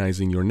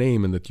 recognizing your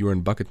name and that you're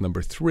in bucket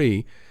number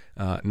 3,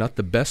 not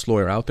the best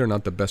lawyer out there,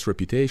 not the best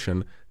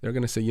reputation, they're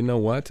going to say, you know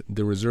what?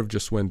 The reserve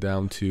just went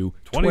down to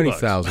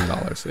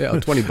 $20,000. Yeah,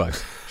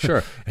 $20.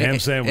 Sure. Ham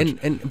sandwich.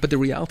 But the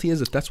reality is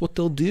that that's what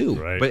they'll do.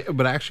 Right.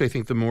 But actually, I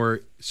think the more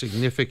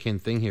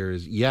significant thing here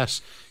is,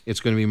 yes, it's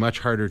going to be much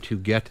harder to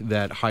get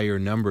that higher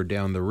number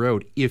down the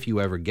road if you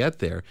ever get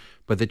there.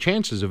 But the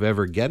chances of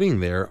ever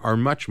getting there are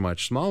much,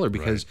 much smaller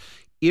because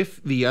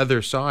if the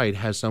other side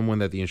has someone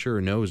that the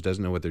insurer knows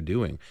doesn't know what they're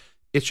doing,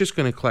 it's just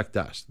going to collect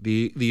dust.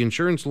 The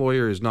insurance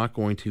lawyer is not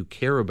going to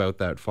care about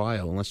that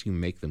file unless you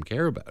make them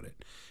care about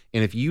it.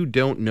 And if you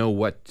don't know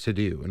what to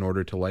do in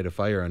order to light a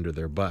fire under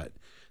their butt,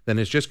 then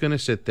it's just going to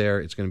sit there.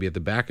 It's going to be at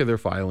the back of their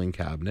filing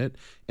cabinet,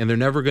 and they're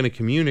never going to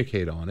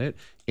communicate on it.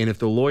 And if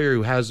the lawyer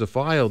who has the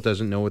file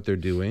doesn't know what they're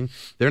doing,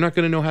 they're not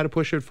going to know how to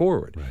push it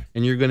forward. Right.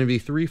 And you're going to be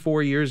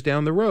 3-4 years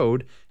down the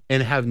road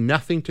and have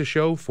nothing to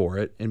show for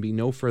it and be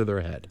no further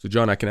ahead. So,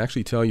 John, I can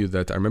actually tell you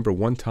that I remember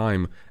one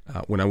time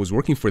when I was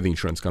working for the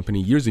insurance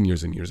company years and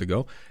years and years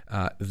ago,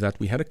 that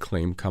we had a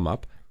claim come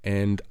up,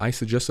 and I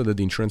suggested that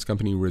the insurance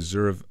company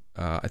reserve,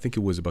 I think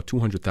it was about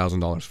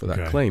 $200,000 for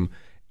that claim.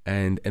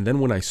 And then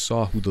when I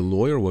saw who the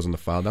lawyer was on the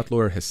file, that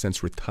lawyer has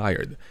since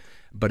retired,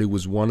 but it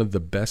was one of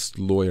the best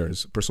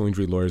lawyers, personal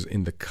injury lawyers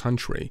in the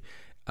country.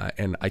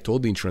 And I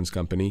told the insurance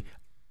company,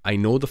 I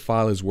know the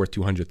file is worth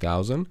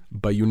 $200,000,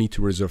 but you need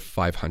to reserve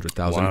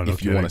 $500,000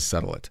 if you want to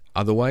settle it.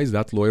 Otherwise,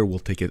 that lawyer will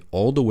take it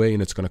all the way,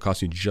 and it's going to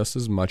cost you just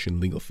as much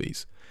in legal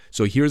fees.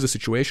 So here's a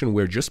situation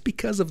where just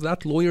because of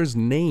that lawyer's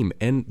name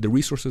and the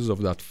resources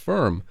of that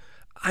firm,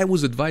 I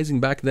was advising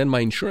back then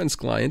my insurance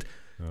client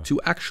to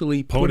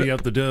actually pony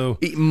up the dough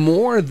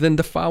more than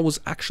the file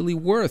was actually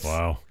worth.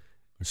 Wow.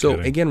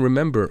 So again,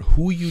 remember,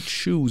 who you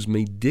choose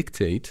may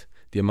dictate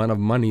the amount of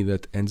money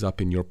that ends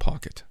up in your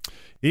pocket.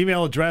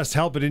 Email address,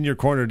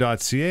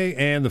 help@inyourcorner.ca,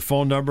 and the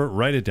phone number,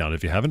 write it down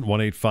if you haven't,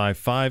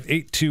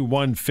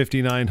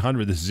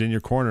 1-855-821-5900. This is In Your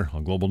Corner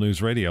on Global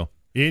News Radio.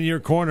 In Your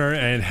Corner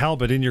and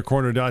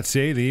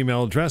help@inyourcorner.ca. The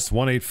email address,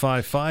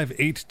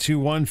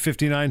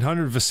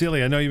 1-855-821-5900.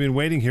 Vasily, I know you've been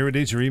waiting. Here it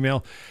is. Your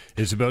email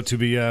is about to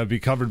be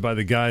covered by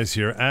the guys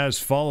here. As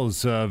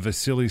follows,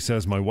 Vasily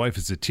says, my wife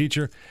is a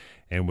teacher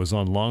and was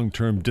on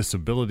long-term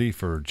disability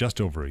for just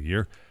over a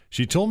year.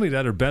 She told me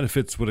that her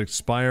benefits would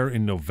expire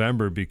in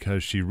November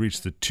because she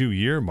reached the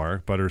 2-year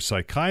mark, but her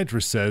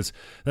psychiatrist says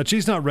that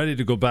she's not ready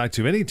to go back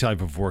to any type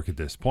of work at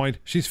this point.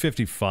 She's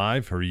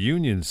 55. Her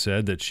union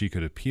said that she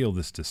could appeal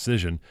this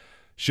decision.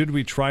 Should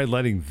we try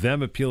letting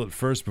them appeal it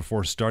first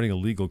before starting a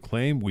legal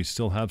claim? We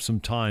still have some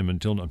time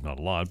until, not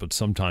a lot, but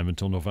some time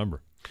until November.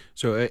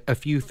 So a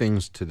few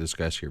things to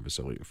discuss here,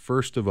 Vasily.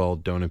 First of all,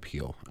 don't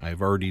appeal.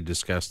 I've already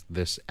discussed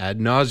this ad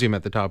nauseum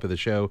at the top of the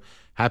show.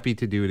 Happy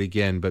to do it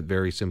again, but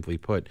very simply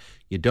put,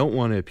 you don't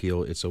want to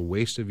appeal. It's a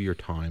waste of your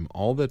time.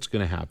 All that's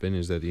going to happen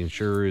is that the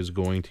insurer is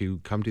going to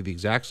come to the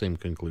exact same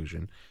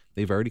conclusion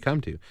they've already come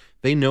to.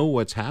 They know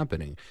what's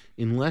happening,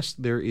 unless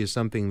there is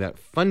something that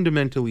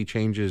fundamentally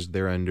changes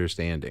their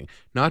understanding.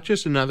 Not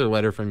just another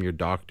letter from your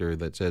doctor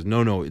that says,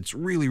 no, it's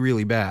really,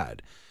 really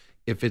bad.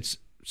 If it's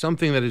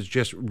something that is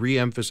just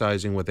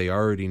re-emphasizing what they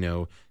already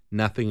know,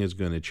 nothing is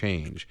going to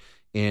change.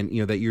 And,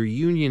 that your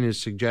union is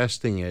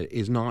suggesting it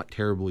is not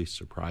terribly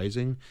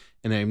surprising.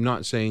 And I'm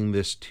not saying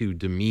this to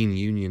demean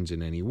unions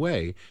in any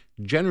way.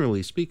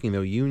 Generally speaking,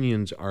 though,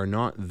 unions are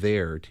not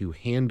there to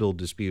handle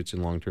disputes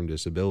in long-term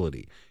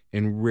disability.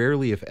 And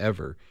rarely, if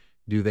ever,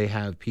 do they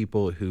have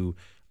people who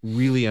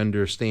really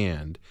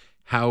understand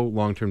how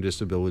long-term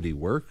disability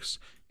works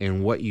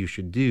and what you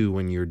should do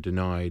when you're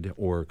denied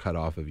or cut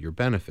off of your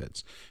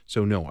benefits.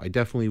 So no, I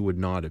definitely would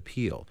not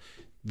appeal.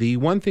 The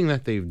one thing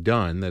that they've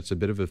done that's a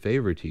bit of a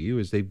favor to you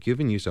is they've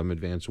given you some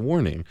advance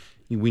warning.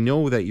 We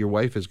know that your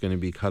wife is going to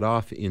be cut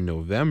off in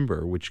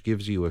November, which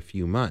gives you a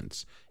few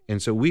months. And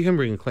so we can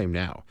bring a claim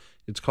now.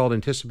 It's called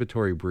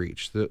anticipatory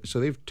breach. So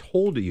they've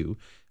told you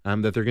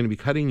that they're going to be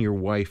cutting your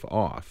wife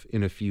off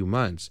in a few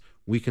months.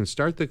 We can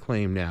start the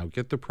claim now,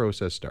 get the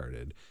process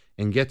started,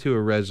 and get to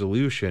a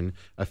resolution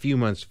a few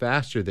months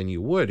faster than you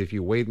would if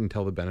you wait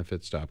until the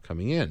benefits stop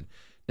coming in.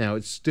 Now,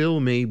 it still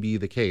may be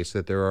the case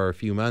that there are a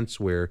few months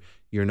where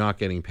you're not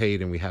getting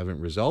paid and we haven't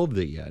resolved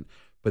it yet.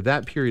 But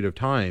that period of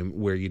time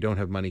where you don't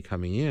have money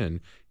coming in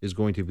is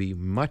going to be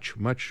much,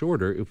 much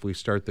shorter if we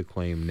start the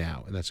claim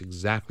now. And that's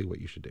exactly what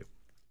you should do.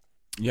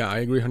 Yeah, I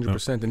agree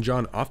 100%. And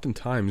John,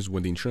 oftentimes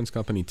when the insurance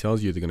company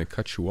tells you they're going to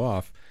cut you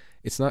off,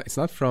 it's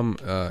not from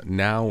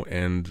now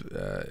and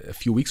a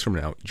few weeks from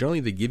now. Generally,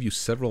 they give you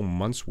several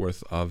months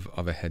worth of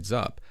a heads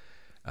up.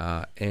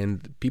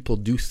 And people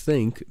do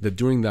think that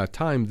during that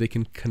time, they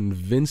can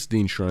convince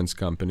the insurance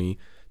company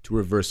to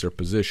reverse their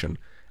position.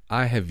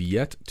 I have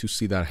yet to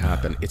see that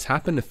happen. It's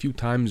happened a few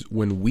times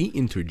when we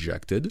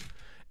interjected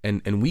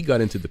and we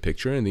got into the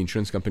picture and the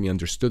insurance company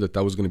understood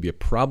that was going to be a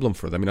problem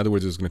for them. In other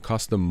words, it was going to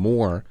cost them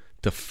more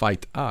to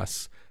fight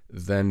us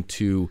than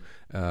to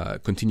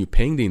continue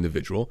paying the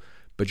individual.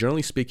 But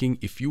generally speaking,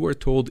 if you are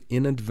told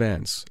in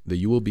advance that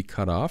you will be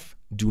cut off,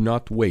 do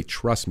not wait.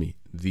 Trust me.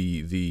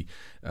 The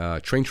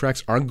train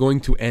tracks are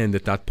going to end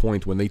at that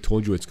point when they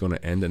told you it's going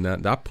to end, and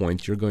at that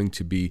point you're going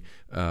to be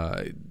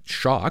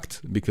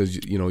shocked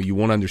because you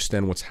won't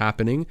understand what's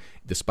happening,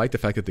 despite the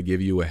fact that they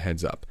give you a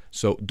heads up.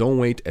 So don't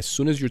wait. As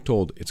soon as you're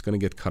told it's going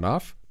to get cut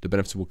off, the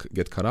benefits will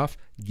get cut off,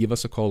 give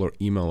us a call or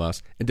email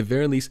us at the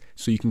very least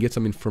so you can get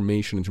some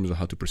information in terms of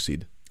how to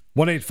proceed.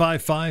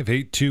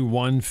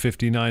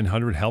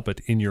 1-855-821-5900, help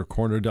at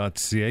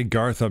inyourcorner.ca.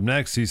 Garth up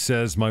next. He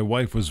says, my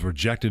wife was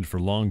rejected for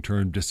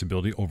long-term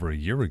disability over a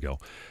year ago.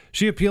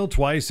 She appealed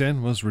twice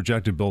and was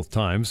rejected both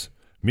times.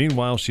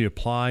 Meanwhile, she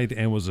applied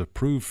and was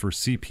approved for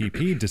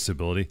CPP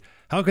disability.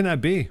 How can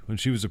that be when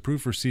she was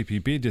approved for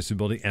CPP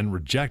disability and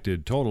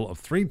rejected total of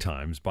 3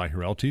 times by her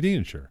LTD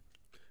insurer?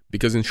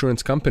 Because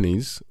insurance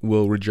companies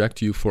will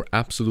reject you for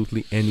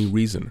absolutely any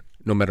reason.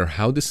 No matter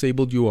how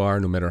disabled you are,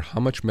 no matter how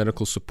much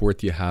medical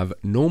support you have,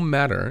 no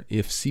matter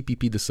if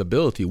CPP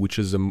disability, which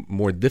is a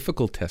more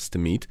difficult test to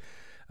meet,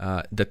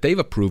 that they've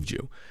approved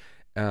you.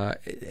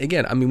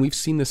 Again, I mean, we've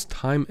seen this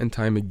time and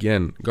time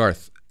again.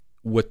 Garth,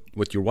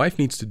 what your wife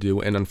needs to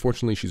do, and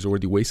unfortunately she's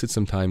already wasted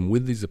some time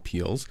with these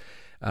appeals,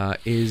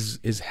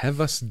 is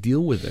have us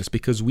deal with this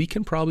because we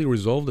can probably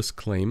resolve this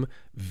claim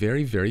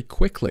very, very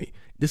quickly.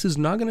 This is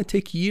not going to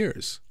take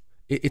years.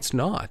 It's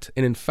not.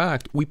 And in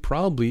fact, we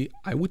probably,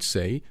 I would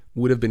say,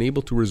 would have been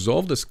able to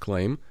resolve this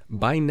claim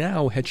by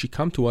now had she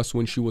come to us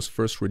when she was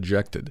first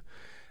rejected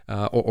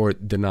or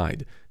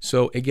denied.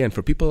 So again,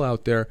 for people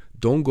out there,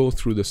 don't go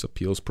through this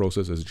appeals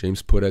process, as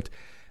James put it.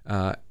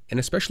 And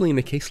especially in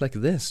a case like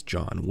this,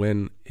 John,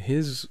 when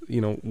his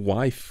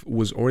wife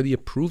was already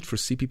approved for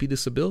CPP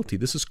disability.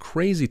 This is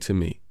crazy to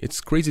me. It's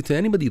crazy to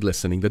anybody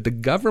listening that the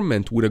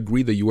government would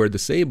agree that you are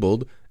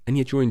disabled and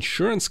yet your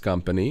insurance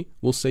company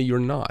will say you're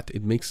not.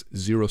 It makes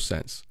zero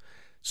sense.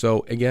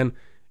 So again,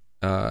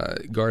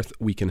 Garth,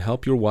 we can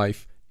help your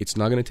wife. It's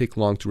not going to take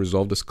long to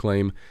resolve this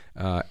claim.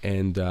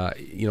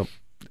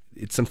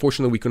 It's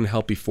unfortunate we couldn't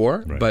help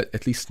before, right. But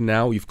at least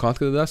now you've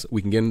contacted us.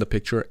 We can get in the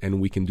picture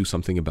and we can do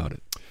something about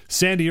it.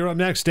 Sandy, you're up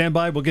next. Stand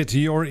by. We'll get to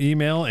your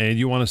email, and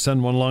you want to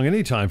send one along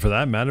anytime for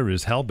that matter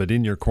is help at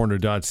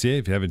inyourcorner.ca.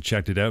 If you haven't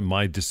checked it out,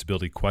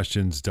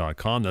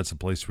 mydisabilityquestions.com. That's a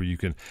place where you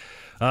can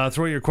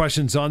throw your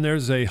questions on there.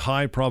 There's a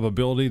high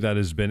probability that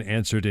has been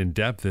answered in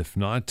depth. If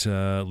not,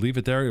 leave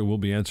it there. It will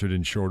be answered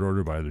in short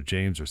order by either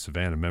James or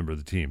Savannah, a member of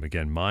the team.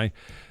 Again,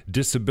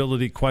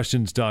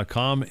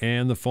 mydisabilityquestions.com,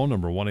 and the phone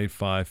number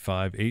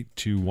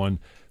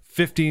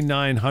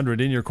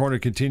 1-855-821-5900. In Your Corner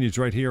continues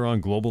right here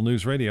on Global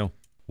News Radio.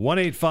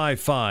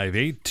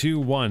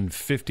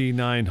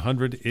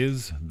 1-855-821-5900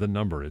 is the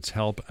number. It's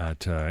help at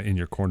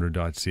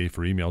inyourcorner.ca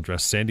for email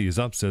address. Sandy is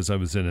up, says, I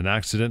was in an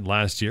accident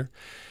last year,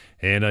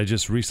 and I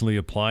just recently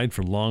applied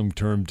for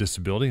long-term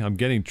disability. I'm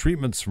getting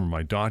treatments from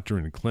my doctor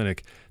in a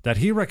clinic that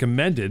he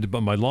recommended,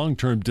 but my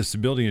long-term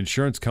disability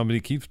insurance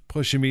company keeps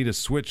pushing me to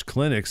switch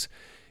clinics,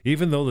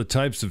 even though the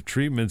types of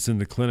treatments in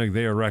the clinic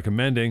they are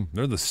recommending,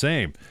 they're the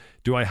same.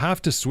 Do I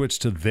have to switch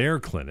to their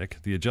clinic?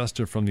 The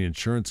adjuster from the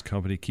insurance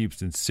company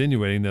keeps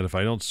insinuating that if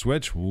I don't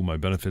switch, my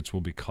benefits will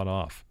be cut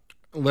off.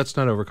 Let's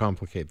not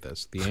overcomplicate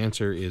this. The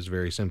answer is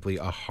very simply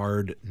a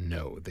hard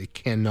no. They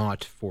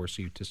cannot force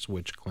you to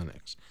switch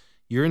clinics.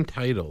 You're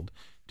entitled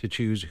to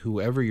choose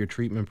whoever your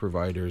treatment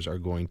providers are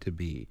going to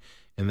be,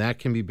 and that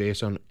can be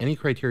based on any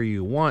criteria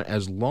you want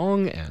as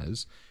long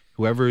as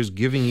whoever is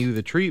giving you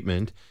the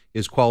treatment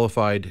is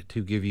qualified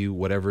to give you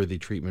whatever the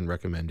treatment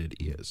recommended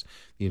is.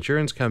 The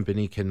insurance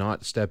company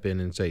cannot step in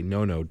and say,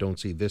 no, don't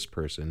see this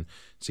person,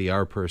 see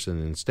our person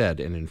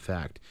instead. And in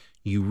fact,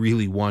 you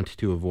really want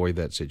to avoid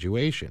that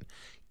situation.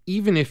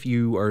 Even if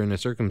you are in a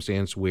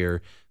circumstance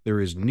where there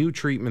is new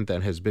treatment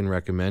that has been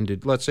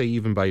recommended, let's say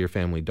even by your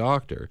family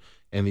doctor,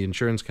 and the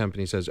insurance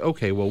company says,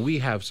 okay, well, we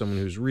have someone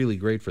who's really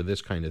great for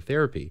this kind of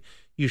therapy,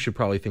 you should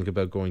probably think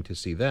about going to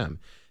see them.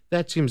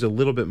 That seems a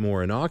little bit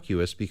more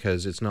innocuous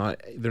because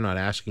they're not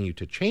asking you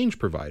to change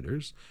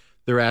providers.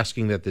 They're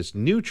asking that this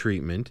new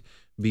treatment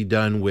be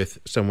done with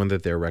someone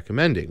that they're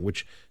recommending,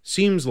 which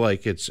seems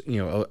like it's,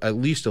 at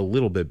least a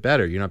little bit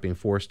better. You're not being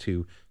forced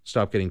to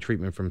stop getting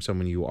treatment from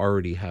someone you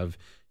already have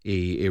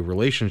a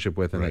relationship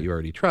with and that you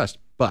already trust.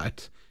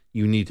 But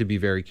you need to be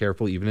very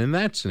careful even in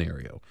that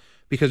scenario,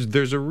 because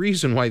there's a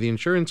reason why the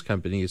insurance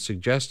company is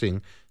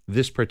suggesting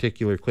this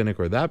particular clinic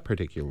or that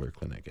particular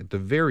clinic. At the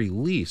very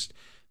least,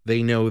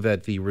 they know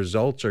that the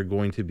results are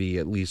going to be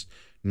at least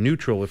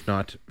neutral, if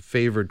not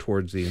favored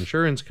towards the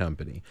insurance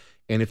company.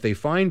 And if they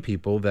find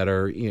people that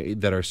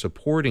are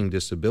supporting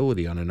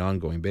disability on an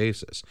ongoing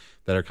basis,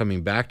 that are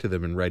coming back to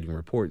them and writing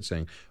reports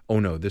saying, oh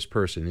no, this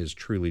person is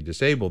truly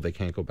disabled, they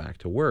can't go back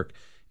to work.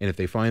 And if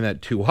they find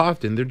that too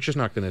often, they're just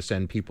not going to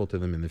send people to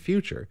them in the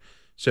future.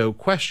 So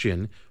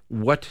question,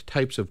 what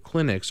types of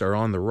clinics are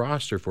on the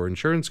roster for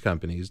insurance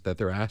companies that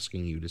they're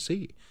asking you to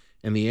see?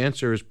 And the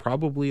answer is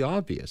probably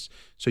obvious.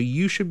 So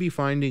you should be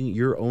finding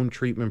your own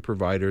treatment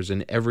providers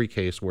in every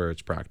case where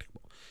it's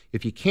practicable.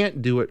 If you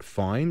can't do it,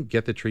 fine,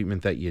 get the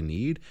treatment that you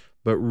need.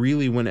 But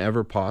really,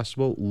 whenever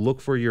possible,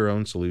 look for your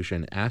own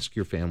solution. Ask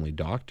your family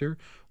doctor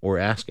or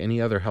ask any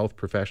other health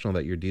professional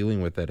that you're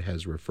dealing with that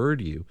has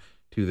referred you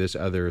to this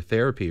other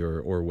therapy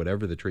or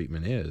whatever the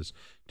treatment is,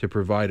 to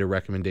provide a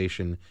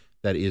recommendation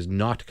that is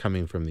not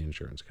coming from the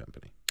insurance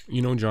company.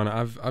 You know, John,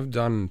 I've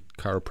done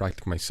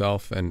chiropractic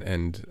myself,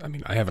 and I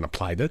mean, I haven't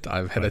applied it.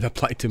 I've had it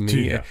applied to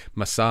me,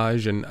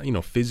 massage and,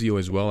 physio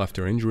as well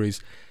after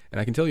injuries.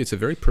 And I can tell you it's a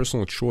very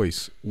personal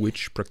choice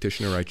which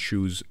practitioner I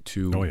choose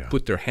to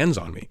put their hands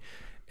on me.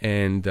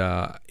 And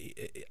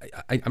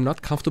I'm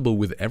not comfortable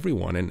with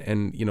everyone.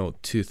 And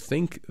to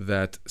think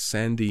that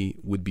Sandy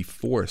would be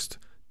forced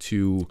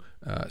to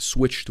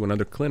switch to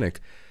another clinic.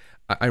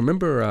 I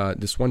remember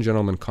this one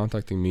gentleman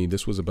contacting me.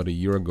 This was about a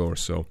year ago or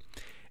so.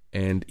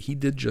 And he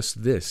did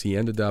just this. He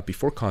ended up,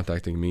 before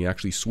contacting me,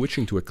 actually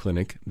switching to a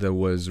clinic that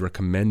was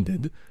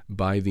recommended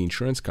by the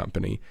insurance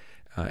company.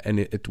 And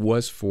it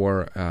was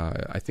for,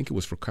 I think it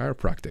was for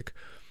chiropractic.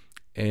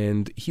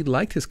 And he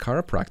liked his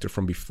chiropractor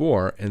from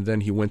before, and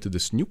then he went to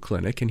this new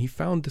clinic, and he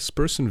found this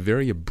person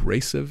very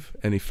abrasive,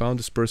 and he found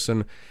this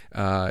person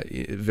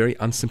very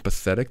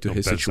unsympathetic to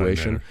his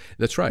situation.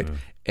 That's right. Yeah.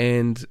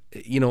 And,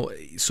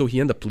 so he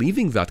ended up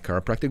leaving that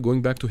chiropractor,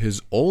 going back to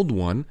his old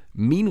one.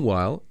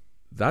 Meanwhile,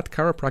 that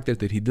chiropractor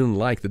that he didn't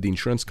like, that the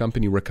insurance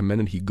company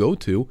recommended he go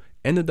to,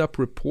 ended up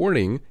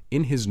reporting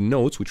in his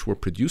notes, which were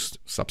produced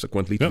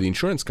subsequently to the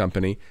insurance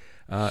company,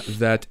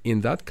 that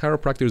in that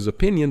chiropractor's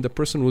opinion, the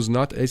person was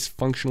not as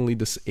functionally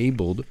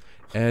disabled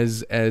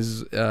as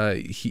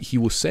he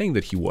was saying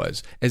that he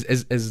was,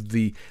 as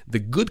the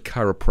good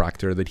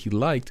chiropractor that he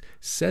liked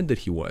said that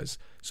he was.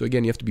 So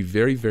again, you have to be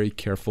very, very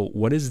careful.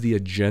 What is the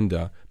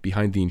agenda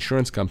behind the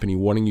insurance company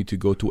wanting you to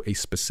go to a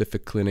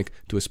specific clinic,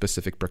 to a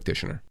specific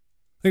practitioner?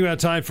 I think we have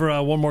time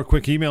for one more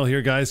quick email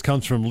here, guys.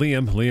 Comes from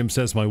Liam. Liam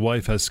says, my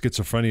wife has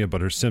schizophrenia,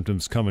 but her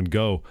symptoms come and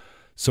go.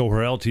 So her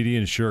LTD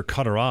insurer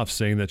cut her off,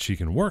 saying that she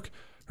can work.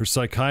 Her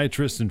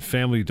psychiatrist and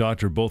family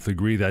doctor both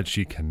agree that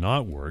she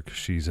cannot work.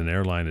 She's an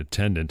airline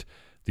attendant.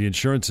 The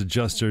insurance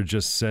adjuster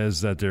just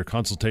says that their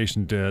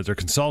consultant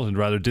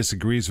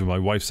disagrees with my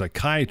wife's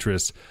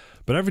psychiatrist.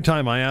 But every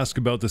time I ask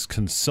about this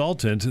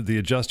consultant, the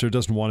adjuster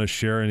doesn't want to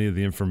share any of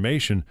the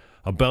information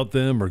about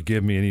them or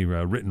give me any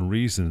written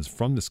reasons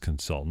from this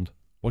consultant.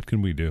 What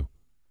can we do?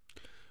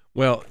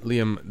 Well,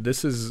 Liam,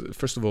 this is,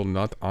 first of all,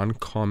 not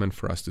uncommon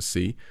for us to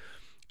see.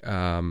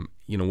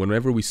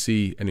 Whenever we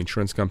see an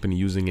insurance company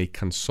using a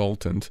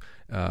consultant,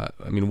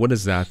 what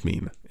does that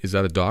mean? Is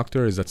that a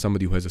doctor? Is that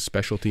somebody who has a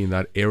specialty in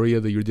that area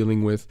that you're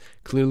dealing with?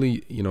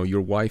 Clearly,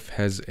 your wife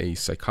has a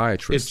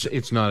psychiatrist.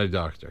 It's not a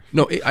doctor.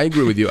 No, I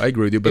agree with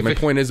you. But my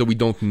point is that we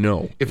don't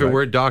know. If it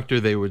were a doctor,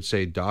 they would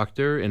say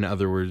doctor. In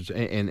other words,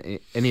 and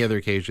any other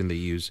occasion they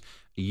use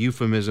a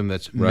euphemism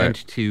that's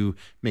meant to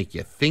make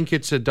you think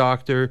it's a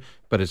doctor,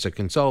 but it's a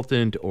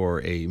consultant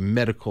or a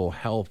medical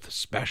health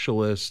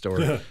specialist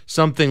or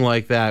something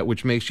like that,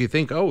 which makes you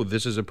think, oh,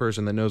 this is a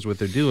person that knows what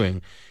they're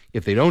doing.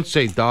 If they don't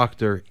say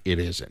doctor, it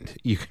isn't.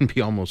 You can be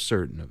almost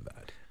certain of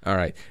that. All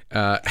right.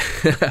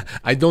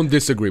 I don't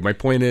disagree. My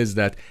point is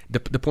that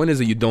the point is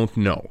that you don't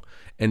know.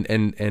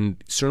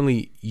 And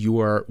certainly you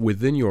are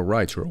within your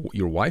rights, or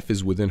your wife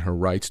is within her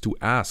rights to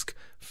ask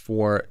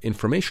for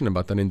information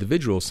about that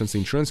individual, since the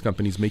insurance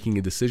company is making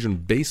a decision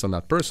based on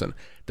that person.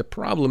 The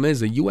problem is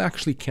that you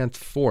actually can't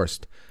force,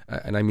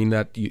 and I mean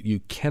that you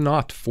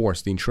cannot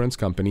force the insurance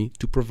company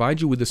to provide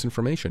you with this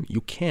information.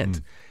 You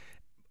can't.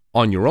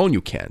 On your own,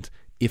 you can't.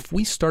 If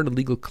we start a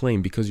legal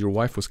claim because your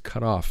wife was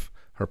cut off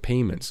her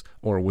payments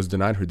or was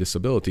denied her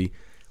disability,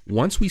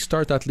 once we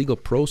start that legal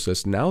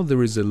process, now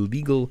there is a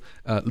legal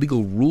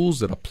rules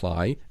that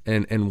apply,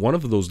 and one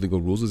of those legal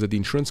rules is that the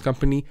insurance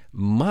company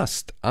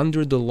must,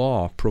 under the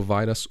law,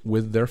 provide us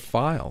with their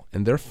file,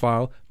 and their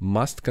file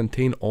must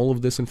contain all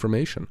of this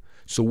information.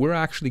 So we're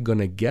actually going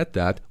to get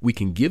that. We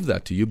can give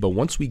that to you, but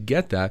once we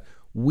get that,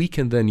 we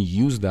can then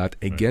use that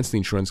against the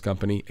insurance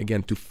company,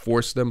 again, to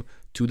force them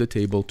to the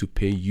table to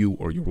pay you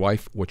or your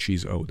wife what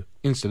she's owed.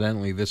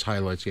 Incidentally, this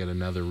highlights yet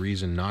another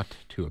reason not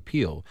to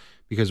appeal,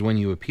 because when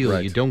you appeal,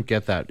 you don't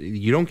get that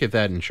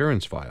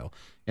insurance file,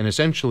 and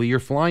essentially you're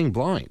flying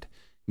blind.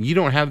 you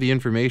don't have the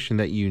information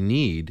that you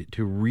need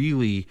to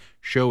really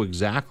show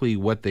exactly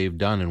what they've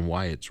done and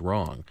why it's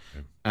wrong.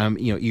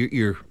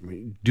 You're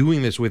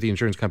doing this with the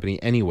insurance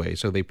company anyway,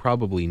 so they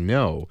probably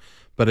know.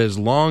 But as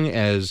long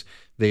as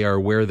they are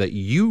aware that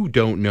you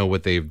don't know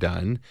what they've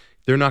done,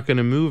 they're not going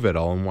to move at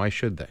all, and why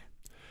should they?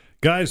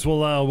 Guys,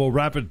 we'll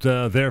wrap it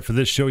there for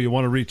this show. You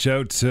want to reach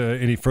out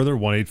any further,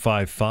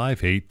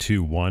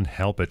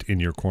 1-855-821-HELP at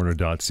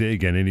inyourcorner.ca.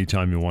 Again,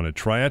 anytime you want to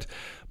try it,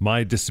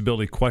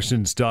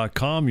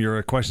 mydisabilityquestions.com.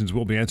 Your questions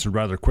will be answered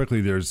rather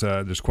quickly. There's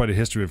quite a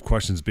history of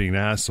questions being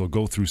asked, so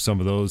go through some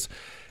of those.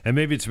 And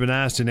maybe it's been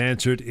asked and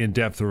answered in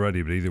depth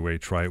already, but either way,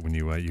 try it when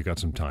you got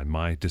some time.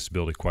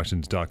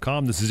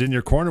 mydisabilityquestions.com. This is In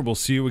Your Corner. We'll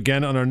see you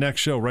again on our next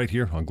show right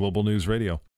here on Global News Radio.